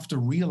we have to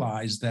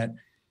realize that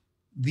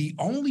the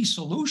only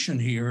solution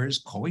here is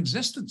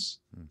coexistence.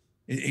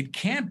 It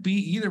can't be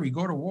either we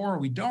go to war or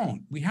we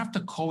don't. We have to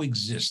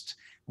coexist.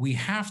 We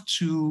have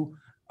to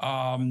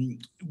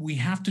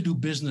do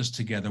business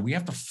together. We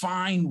have to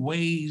find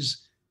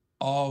ways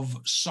of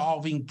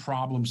solving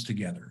problems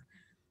together.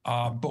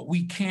 But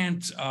we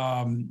can't,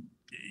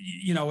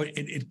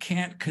 it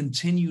can't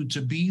continue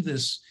to be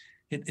this.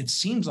 It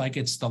seems like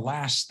it's the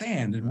last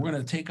stand and we're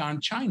going to take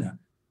on China.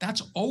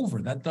 That's over.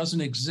 That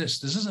doesn't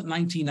exist. This isn't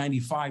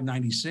 1995,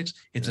 96.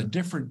 It's a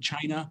different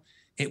China.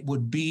 It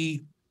would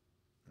be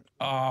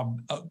a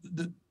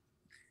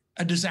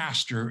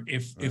disaster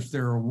if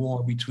there were a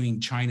war between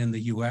China and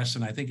the U.S.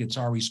 And I think it's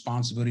our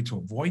responsibility to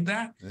avoid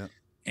that. Yeah.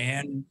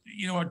 And,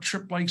 a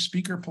trip like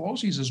Speaker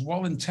Pelosi's, as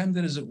well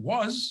intended as it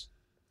was,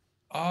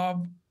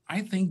 I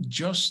I think,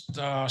 just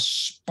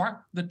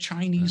sparked the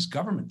Chinese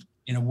government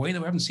in a way that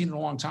we haven't seen in a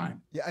long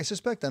time. Yeah, I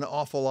suspect an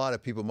awful lot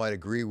of people might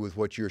agree with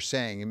what you're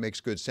saying. It makes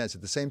good sense.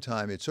 At the same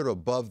time, it's sort of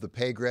above the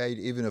pay grade,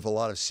 even of a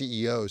lot of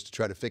CEOs, to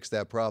try to fix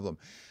that problem.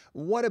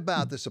 What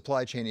about the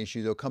supply chain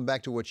issue, though? Come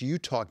back to what you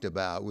talked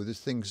about with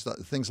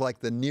things like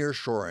the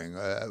nearshoring.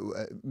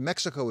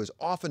 Mexico is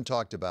often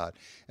talked about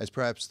as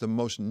perhaps the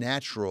most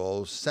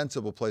natural,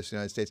 sensible place in the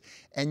United States.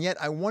 And yet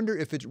I wonder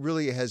if it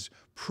really has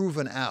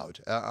proven out.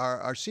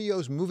 Are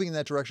CEOs moving in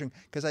that direction?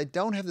 Because I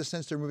don't have the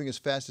sense they're moving as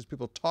fast as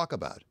people talk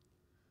about.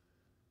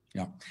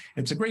 Yeah,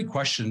 it's a great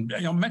question.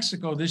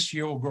 Mexico this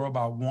year will grow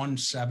about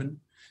 1.7,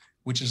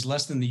 which is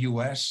less than the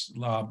U.S.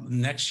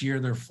 Next year,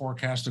 they're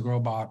forecast to grow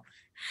about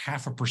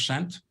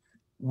 0.5%,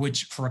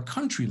 which for a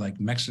country like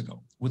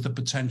Mexico, with the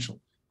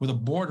potential, with a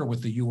border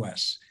with the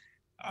U.S.,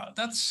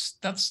 that's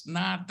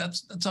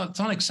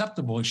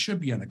unacceptable. It should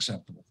be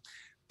unacceptable.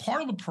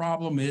 Part of the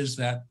problem is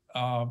that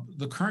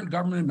the current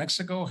government in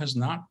Mexico has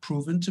not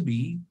proven to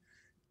be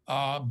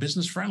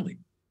business friendly,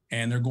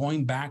 and they're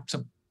going back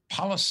to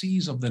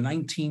policies of the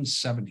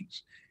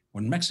 1970s,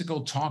 when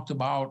Mexico talked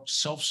about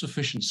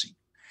self-sufficiency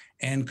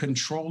and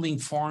controlling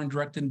foreign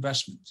direct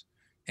investment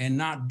and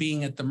not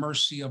being at the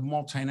mercy of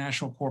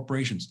multinational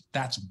corporations.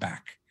 That's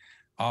back.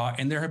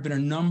 And there have been a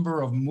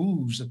number of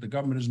moves that the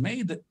government has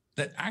made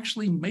that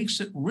actually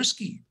makes it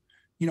risky.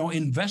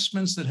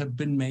 Investments that have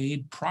been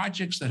made,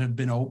 projects that have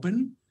been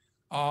open,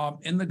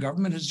 and the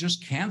government has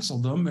just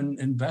canceled them, and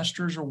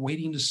investors are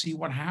waiting to see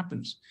what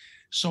happens.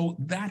 So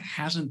that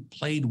hasn't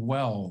played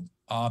well.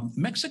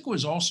 Mexico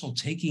is also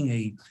taking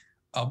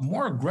a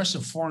more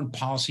aggressive foreign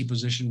policy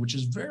position, which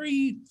is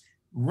very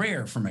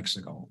rare for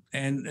Mexico.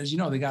 And as you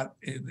know, they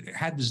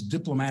had this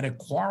diplomatic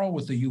quarrel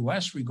with the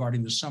U.S.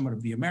 regarding the Summit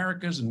of the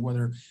Americas and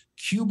whether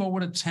Cuba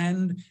would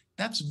attend.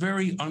 That's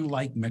very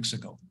unlike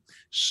Mexico.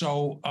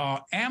 So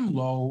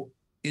AMLO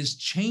is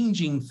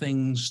changing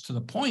things to the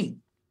point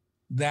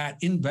that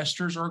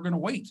investors are going to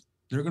wait.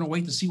 They're going to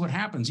wait to see what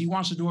happens. He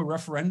wants to do a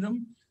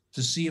referendum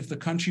to see if the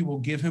country will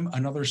give him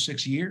another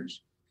 6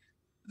 years.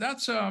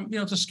 That's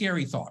it's a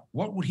scary thought.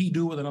 What would he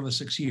do with another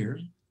 6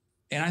 years?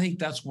 And I think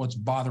that's what's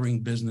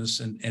bothering business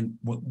and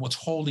what's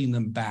holding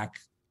them back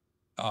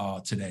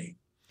today.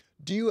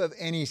 Do you have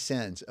any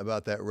sense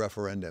about that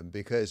referendum?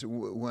 Because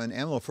when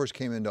AMLO first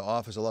came into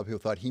office, a lot of people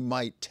thought he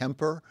might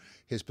temper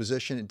his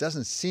position. It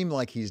doesn't seem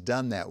like he's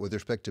done that with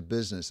respect to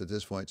business at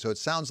this point. So it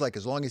sounds like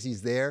as long as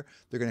he's there,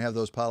 they're going to have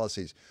those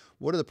policies.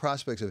 What are the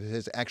prospects of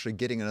his actually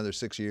getting another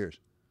 6 years?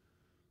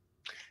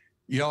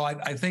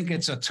 I think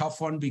it's a tough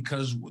one,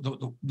 because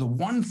the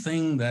one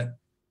thing that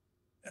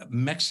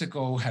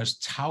Mexico has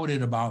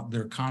touted about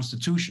their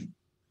constitution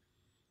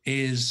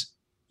is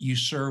you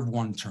serve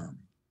one term.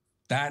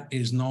 That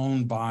is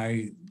known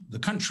by the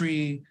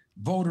country,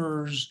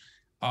 voters.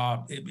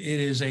 It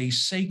is a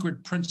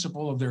sacred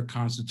principle of their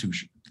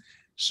constitution.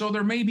 So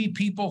there may be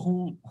people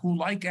who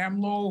like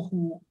AMLO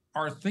who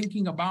are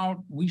thinking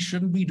about, we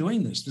shouldn't be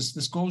doing this.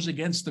 This goes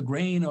against the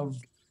grain of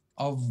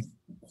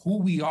who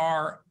we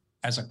are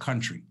as a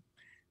country.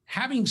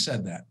 Having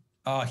said that,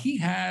 he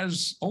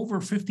has over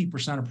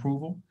 50%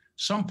 approval.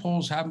 Some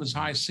polls have him as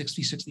high as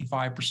 60,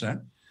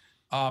 65%.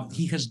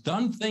 He has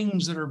done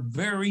things that are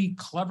very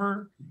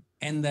clever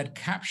and that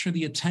capture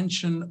the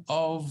attention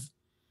of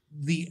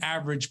the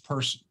average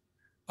person.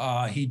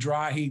 He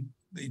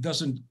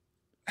doesn't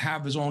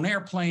have his own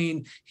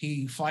airplane.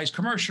 He flies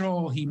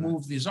commercial. He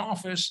moved his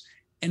office.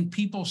 And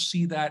people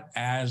see that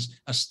as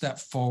a step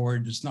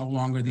forward. It's no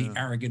longer the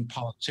arrogant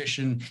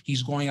politician.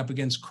 He's going up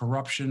against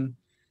corruption,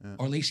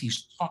 or at least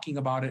he's talking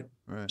about it.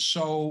 Right.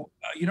 So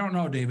you don't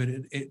know,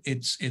 David.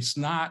 It's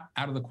not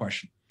out of the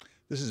question.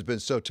 This has been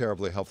so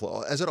terribly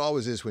helpful, as it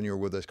always is when you're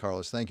with us,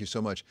 Carlos. Thank you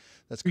so much.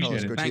 That's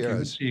Appreciate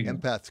Carlos Gutierrez,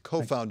 Empath,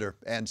 co-founder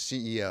and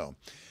CEO.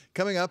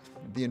 Coming up,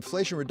 the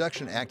Inflation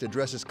Reduction Act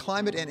addresses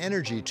climate and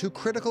energy, two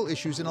critical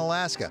issues in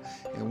Alaska,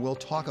 and we'll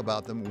talk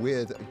about them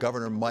with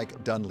Governor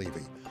Mike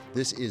Dunleavy.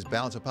 This is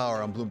Balance of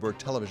Power on Bloomberg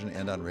Television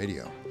and on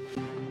radio.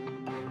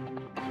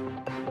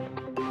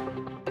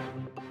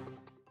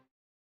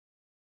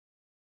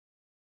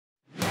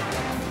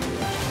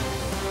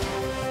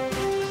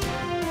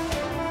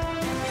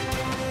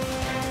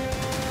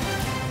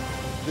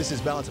 This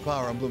is Balance of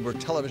Power on Bloomberg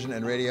Television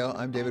and radio.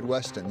 I'm David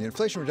Westin. The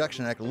Inflation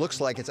Reduction Act looks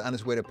like it's on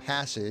its way to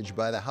passage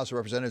by the House of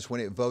Representatives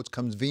when it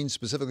convenes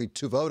specifically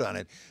to vote on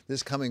it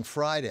this coming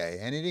Friday.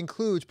 And it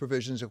includes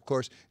provisions, of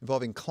course,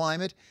 involving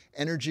climate,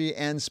 energy,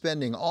 and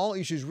spending, all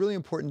issues really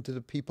important to the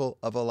people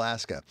of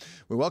Alaska.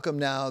 We welcome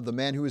now the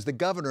man who is the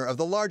governor of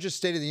the largest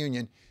state of the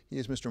union. He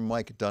is Mr.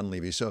 Mike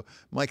Dunleavy. So,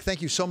 Mike,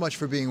 thank you so much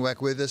for being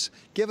back with us.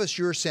 Give us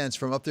your sense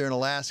from up there in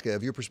Alaska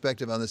of your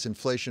perspective on this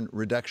Inflation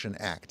Reduction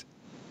Act.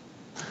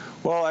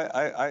 Well,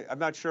 I'm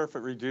not sure if it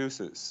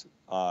reduces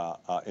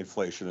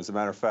inflation. As a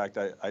matter of fact,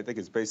 I think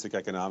it's basic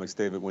economics,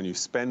 David. When you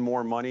spend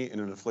more money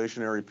in an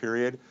inflationary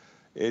period,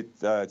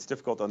 it's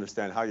difficult to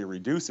understand how you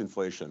reduce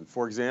inflation.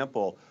 For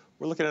example,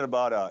 we're looking at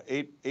about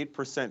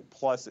 8%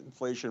 plus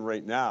inflation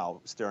right now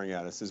staring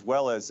at us, as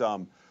well as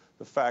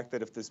the fact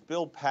that if this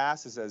bill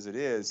passes as it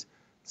is,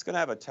 it's going to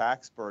have a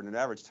tax burden, an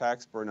average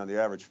tax burden on the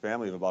average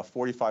family of about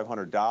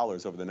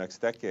 $4,500 over the next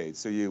decade.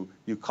 So you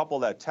couple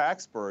that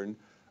tax burden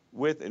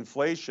with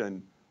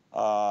inflation,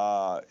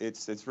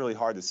 it's really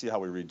hard to see how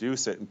we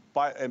reduce it.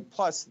 And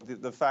plus,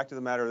 the fact of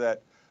the matter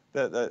that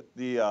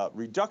the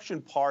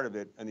reduction part of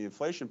it and the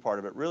inflation part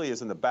of it really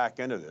is in the back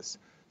end of this.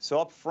 So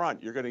up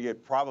front, you're going to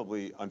get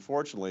probably,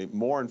 unfortunately,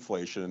 more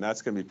inflation, and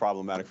that's going to be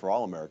problematic for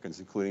all Americans,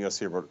 including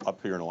us up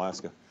here in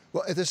Alaska.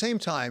 Well, at the same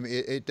time,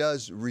 it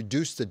does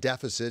reduce the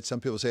deficit.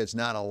 Some people say it's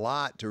not a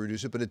lot to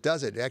reduce it, but it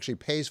does it. It actually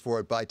pays for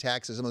it by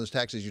taxes, some of those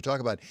taxes you talk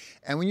about.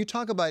 And when you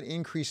talk about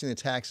increasing the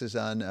taxes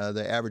on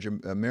the average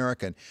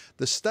American,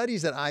 the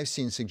studies that I've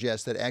seen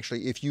suggest that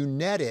actually if you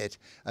net it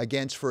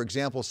against, for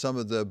example, some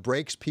of the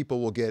breaks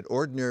people will get,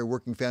 ordinary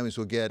working families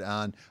will get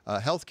on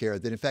health care,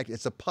 that in fact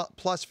it's a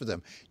plus for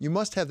them. You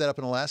must have that up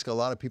in Alaska, a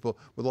lot of people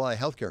with a lot of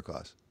health care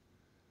costs.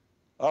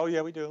 Oh,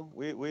 yeah, we do.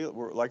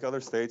 We're like other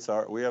states,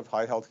 we have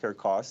high health care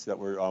costs that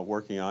we're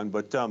working on.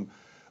 But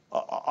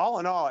all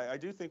in all, I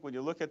do think when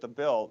you look at the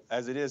bill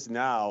as it is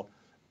now,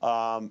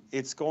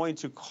 it's going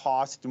to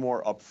cost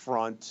more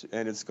upfront,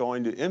 and it's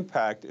going to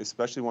impact,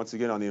 especially once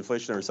again on the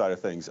inflationary side of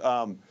things.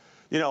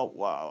 You know,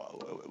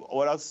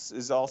 what else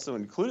is also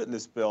included in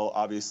this bill,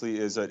 obviously,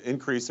 is an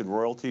increase in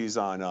royalties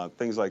on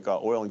things like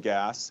oil and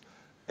gas.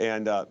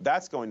 And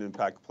that's going to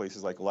impact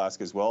places like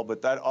Alaska as well.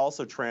 But that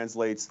also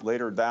translates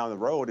later down the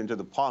road into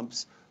the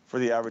pumps for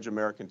the average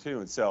American, too.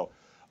 And so,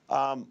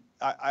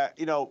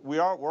 you know,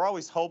 we're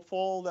always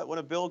hopeful that when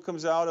a bill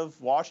comes out of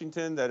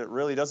Washington that it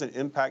really doesn't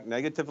impact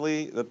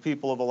negatively the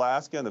people of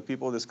Alaska and the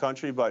people of this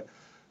country. But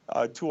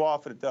too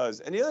often it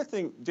does. And the other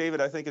thing, David,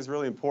 I think is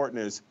really important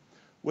is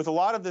with a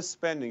lot of this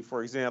spending,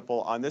 for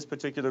example, on this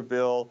particular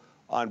bill,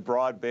 on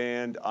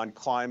broadband, on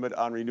climate,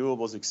 on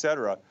renewables, et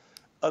cetera,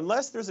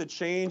 unless there's a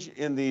change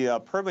in the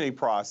permitting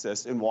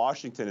process in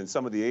Washington and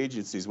some of the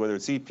agencies, whether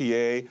it's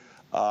EPA,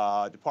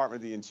 Department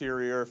of the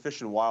Interior,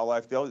 Fish and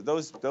Wildlife,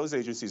 those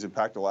agencies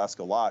impact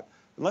Alaska a lot.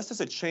 Unless there's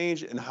a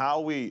change in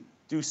how we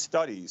do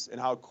studies and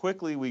how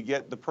quickly we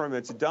get the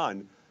permits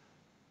done,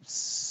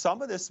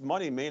 some of this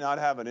money may not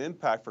have an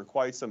impact for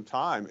quite some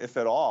time, if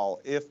at all,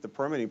 if the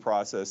permitting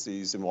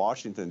processes in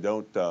Washington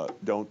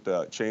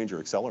don't change or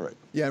accelerate.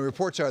 Yeah, and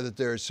reports are that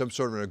there's some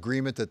sort of an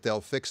agreement that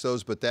they'll fix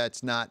those, but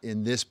that's not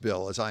in this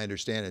bill, as I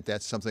understand it.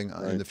 That's something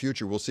in the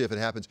future. We'll see if it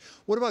happens.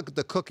 What about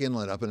the Cook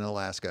Inlet up in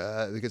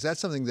Alaska? Because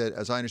that's something that,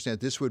 as I understand it,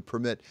 this would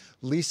permit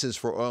leases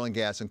for oil and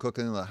gas in Cook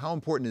Inlet. How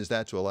important is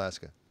that to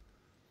Alaska?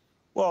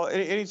 Well,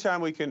 anytime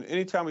we can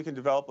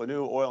develop a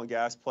new oil and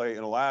gas play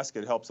in Alaska,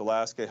 it helps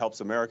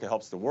America,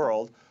 helps the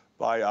world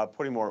by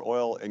putting more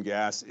oil and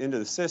gas into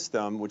the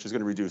system, which is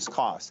going to reduce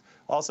costs.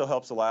 Also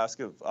helps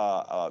Alaska,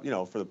 you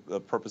know, for the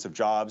purpose of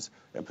jobs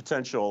and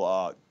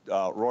potential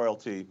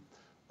royalty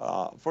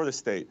for the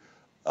state.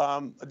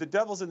 The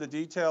devil's in the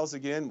details.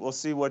 Again, we'll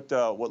see what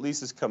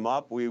leases come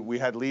up. We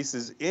had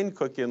leases in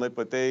Cook Inlet,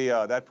 but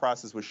that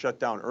process was shut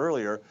down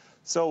earlier.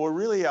 So we're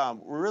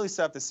really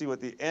set to see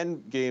what the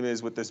end game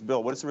is with this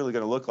bill, what it's really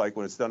going to look like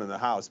when it's done in the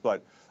House.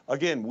 But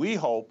again, we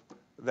hope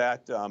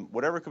that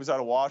whatever comes out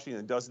of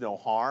Washington does no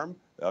harm.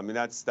 I mean,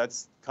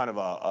 that's kind of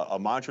a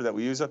mantra that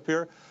we use up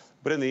here.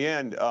 But in the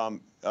end, we're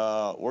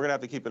going to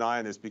have to keep an eye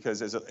on this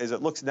because as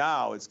it looks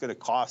now, it's going to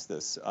cost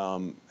us,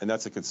 and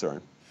that's a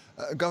concern.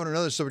 Governor,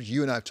 another subject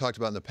you and I have talked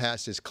about in the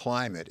past is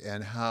climate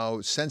and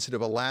how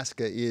sensitive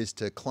Alaska is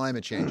to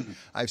climate change.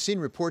 I've seen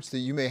reports that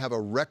you may have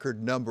a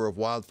record number of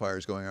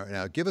wildfires going on right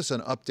now. Give us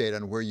an update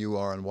on where you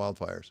are on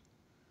wildfires.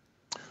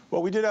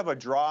 Well, we did have a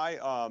dry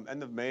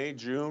end of May,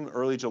 June,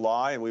 early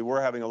July, and we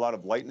were having a lot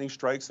of lightning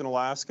strikes in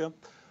Alaska.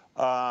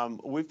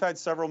 We've had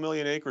several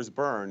million acres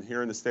burn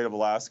here in the state of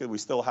Alaska. We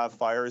still have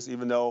fires,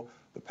 even though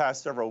the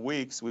past several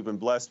weeks we've been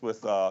blessed with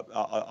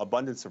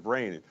abundance of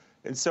rain.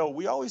 And so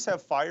we always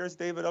have fires,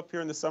 David, up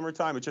here in the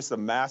summertime. It's just a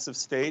massive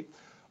state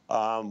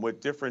with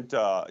different,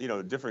 you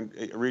know, different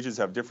regions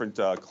have different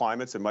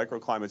climates and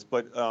microclimates.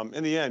 But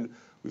in the end,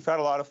 we've had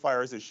a lot of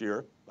fires this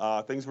year.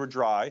 Things were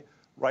dry.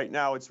 Right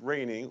now it's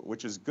raining,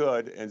 which is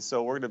good. And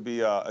so we're going to be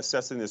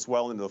assessing this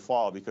well into the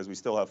fall because we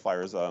still have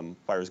fires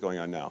going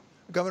on now.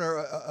 Governor,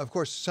 of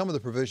course, some of the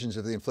provisions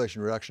of the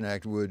Inflation Reduction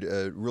Act would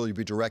really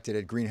be directed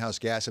at greenhouse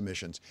gas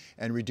emissions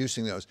and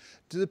reducing those.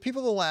 Do the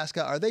people of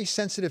Alaska, are they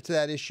sensitive to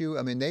that issue?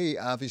 I mean, they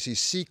obviously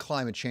see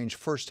climate change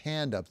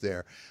firsthand up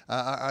there.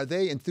 Are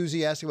they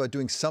enthusiastic about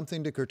doing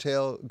something to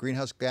curtail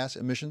greenhouse gas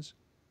emissions?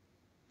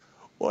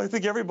 Well, I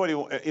think everybody,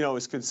 you know,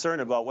 is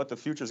concerned about what the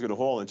future is going to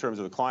hold in terms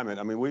of the climate.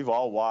 I mean, we've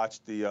all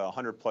watched the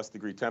 100-plus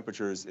degree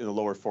temperatures in the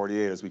lower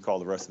 48, as we call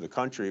the rest of the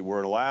country. Where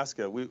in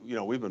Alaska, we've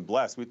been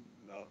blessed.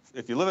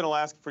 If you live in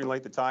Alaska for any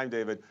length of time,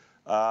 David,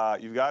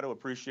 you've got to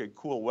appreciate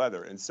cool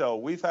weather. And so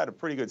we've had a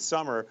pretty good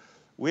summer.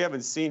 We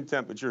haven't seen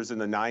temperatures in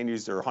the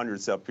 90s or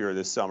 100s up here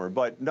this summer.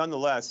 But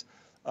nonetheless,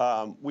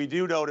 we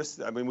do notice,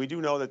 I mean, we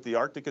do know that the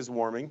Arctic is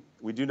warming.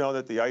 We do know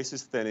that the ice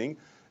is thinning.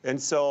 And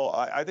so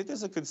I think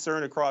there's a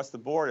concern across the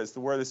board as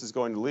to where this is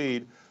going to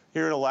lead.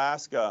 Here in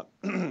Alaska,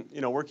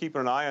 you know, we're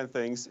keeping an eye on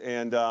things.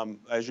 And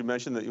as you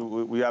mentioned, that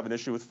we have an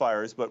issue with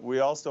fires, but we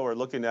also are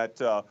looking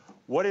at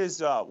what is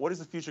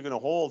the future going to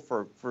hold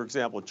for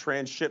example,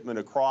 transshipment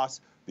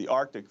across the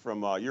Arctic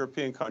from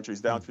European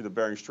countries down through the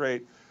Bering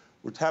Strait?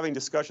 We're having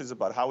discussions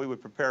about how we would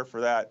prepare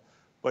for that.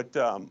 But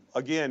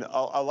again,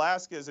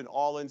 Alaska is an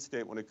all-in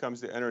state when it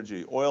comes to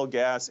energy, oil,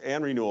 gas,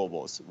 and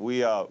renewables. We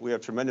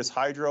have tremendous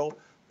hydro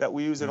that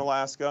we use in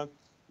Alaska.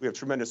 We have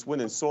tremendous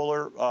wind and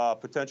solar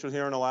potential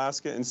here in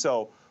Alaska. And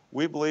so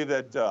we believe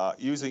that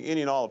using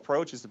any and all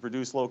approaches to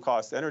produce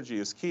low-cost energy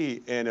is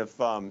key. And if,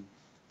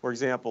 for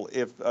example,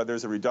 if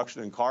there's a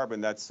reduction in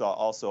carbon, that's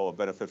also a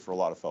benefit for a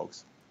lot of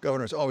folks.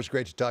 Governor, it's always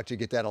great to talk to you,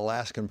 get that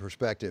Alaskan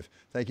perspective.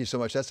 Thank you so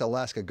much. That's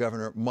Alaska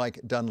Governor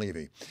Mike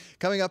Dunleavy.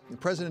 Coming up,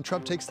 President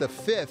Trump takes the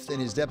fifth in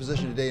his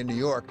deposition today in New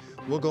York.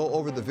 We'll go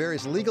over the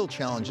various legal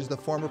challenges the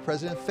former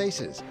president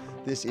faces.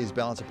 This is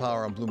Balance of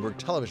Power on Bloomberg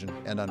Television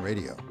and on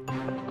radio.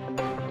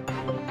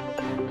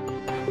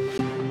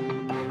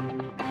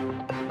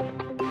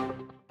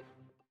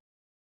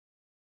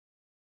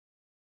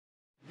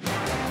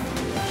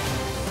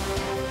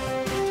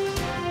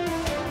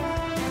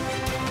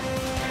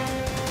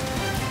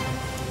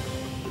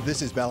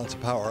 This is Balance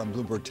of Power on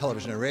Bloomberg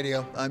Television and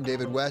Radio. I'm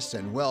David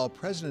Westin. Well,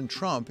 President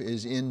Trump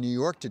is in New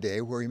York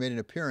today, where he made an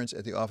appearance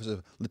at the office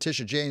of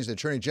Letitia James, the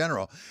Attorney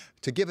General,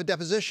 to give a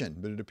deposition.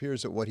 But it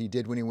appears that what he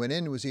did when he went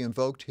in was he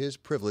invoked his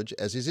privilege,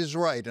 as is his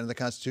right under the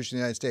Constitution of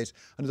the United States,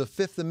 under the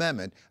Fifth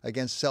Amendment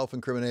against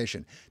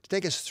self-incrimination. To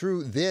take us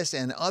through this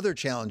and other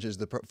challenges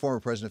the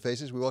former president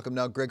faces, we welcome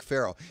now Greg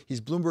Farrell.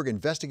 He's Bloomberg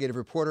investigative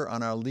reporter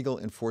on our legal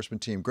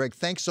enforcement team. Greg,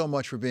 thanks so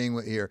much for being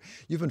here.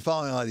 You've been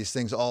following a lot of these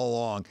things all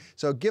along.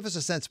 So give us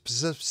a sense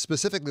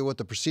specifically what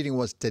the proceeding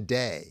was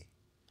today.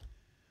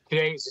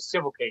 Today is a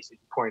civil case, as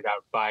you pointed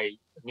out, by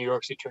New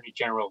York's Attorney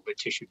General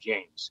Letitia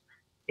James.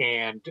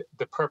 And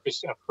the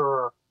purpose of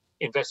her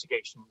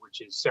investigation, which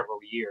is several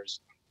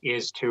years,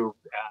 is to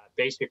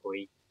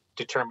basically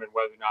determine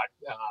whether or not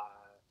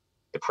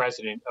the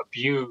president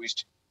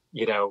abused,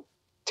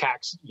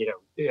 tax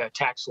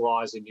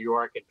laws in New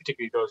York, and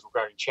particularly those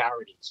regarding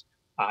charities,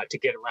 to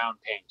get around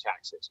paying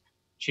taxes.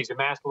 She's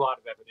amassed a lot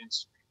of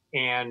evidence,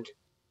 and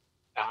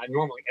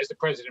normally, as the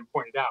president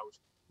pointed out,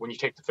 when you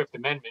take the Fifth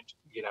Amendment,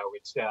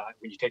 it's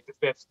when you take the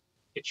Fifth,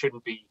 it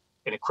shouldn't be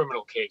in a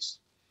criminal case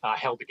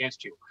held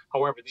against you.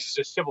 However, this is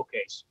a civil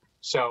case.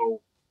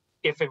 So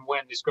if and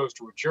when this goes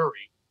to a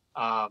jury,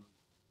 I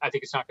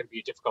think it's not going to be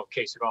a difficult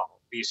case at all.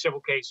 It'll be a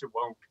civil case. It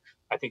won't.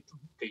 I think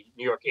the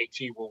New York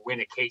AG will win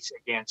a case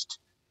against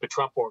the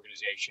Trump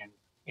organization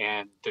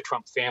and the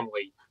Trump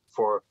family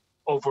for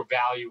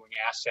overvaluing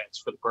assets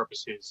for the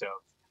purposes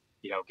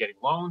of getting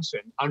loans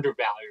and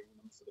undervaluing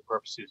them for the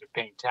purposes of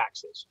paying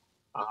taxes.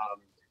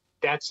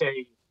 That's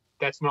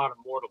not a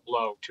mortal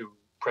blow to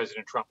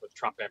President Trump or the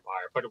Trump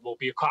empire, but it will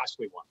be a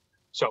costly one.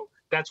 So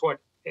that's what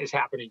is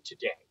happening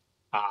today.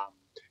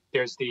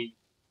 There's the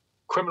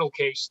criminal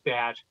case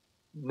that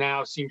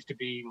now seems to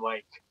be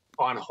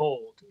on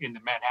hold in the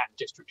Manhattan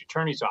District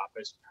Attorney's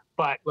Office.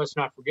 But let's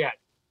not forget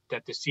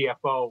that the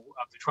CFO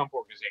of the Trump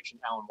organization,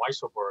 Alan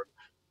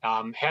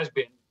Weisselberg, has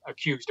been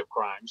accused of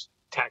crimes,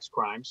 tax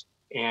crimes,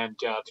 and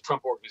the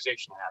Trump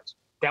organization has.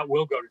 That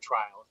will go to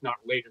trial, if not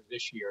later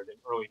this year, then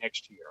early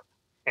next year.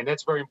 And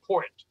that's very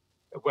important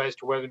as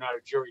to whether or not a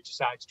jury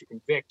decides to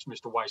convict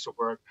Mr.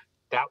 Weisselberg.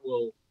 That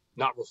will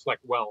not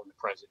reflect well on the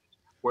president.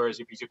 Whereas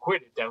if he's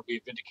acquitted, that'll be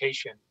a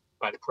vindication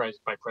by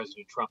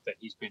President Trump that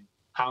he's been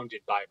hounded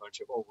by a bunch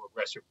of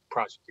over-aggressive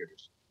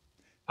prosecutors.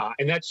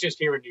 And that's just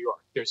here in New York.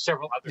 There's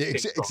several other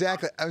things.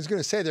 Exactly. I was going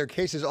to say there are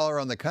cases all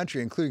around the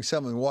country, including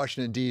some in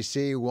Washington,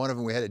 D.C. One of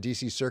them, we had a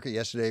D.C. Circuit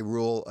yesterday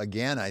rule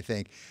again, I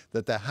think,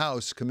 that the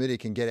House committee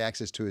can get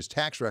access to his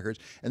tax records.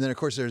 And then, of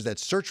course, there's that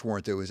search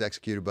warrant that was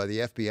executed by the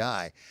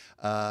FBI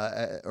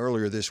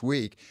earlier this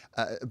week.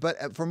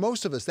 But for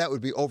most of us, that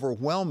would be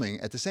overwhelming.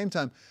 At the same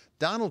time,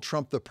 Donald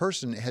Trump, the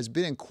person, has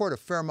been in court a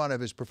fair amount of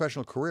his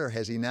professional career,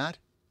 has he not?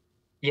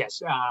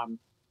 Yes.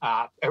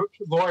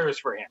 Lawyers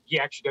for him. He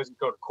actually doesn't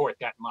go to court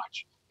that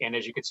much. And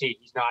as you can see,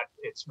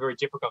 it's very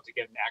difficult to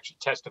get him to actually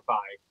testify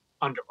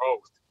under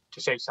oath to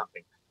say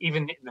something.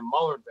 Even in the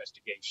Mueller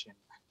investigation,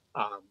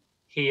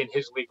 he and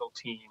his legal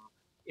team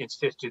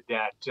insisted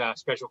that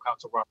special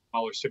counsel Robert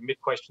Mueller submit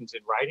questions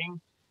in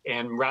writing.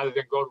 And rather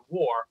than go to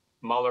war,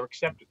 Mueller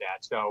accepted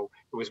that. So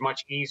it was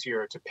much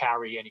easier to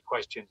parry any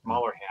questions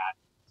Mueller had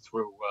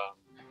through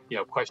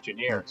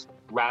questionnaires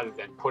rather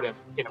than put him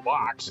in a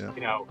box,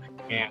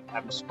 and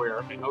have him swear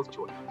an oath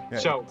to it. Yeah.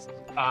 So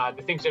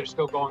the things that are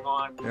still going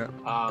on,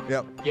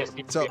 yes,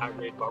 the FBI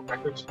read about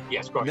records.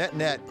 Yes, go ahead.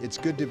 Net, it's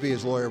good to be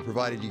his lawyer,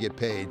 provided you get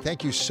paid.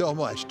 Thank you so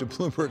much to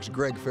Bloomberg's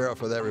Greg Farrell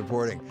for that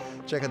reporting.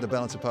 Check out the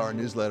Balance of Power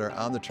newsletter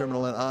on the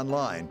terminal and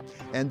online.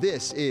 And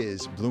this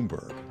is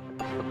Bloomberg.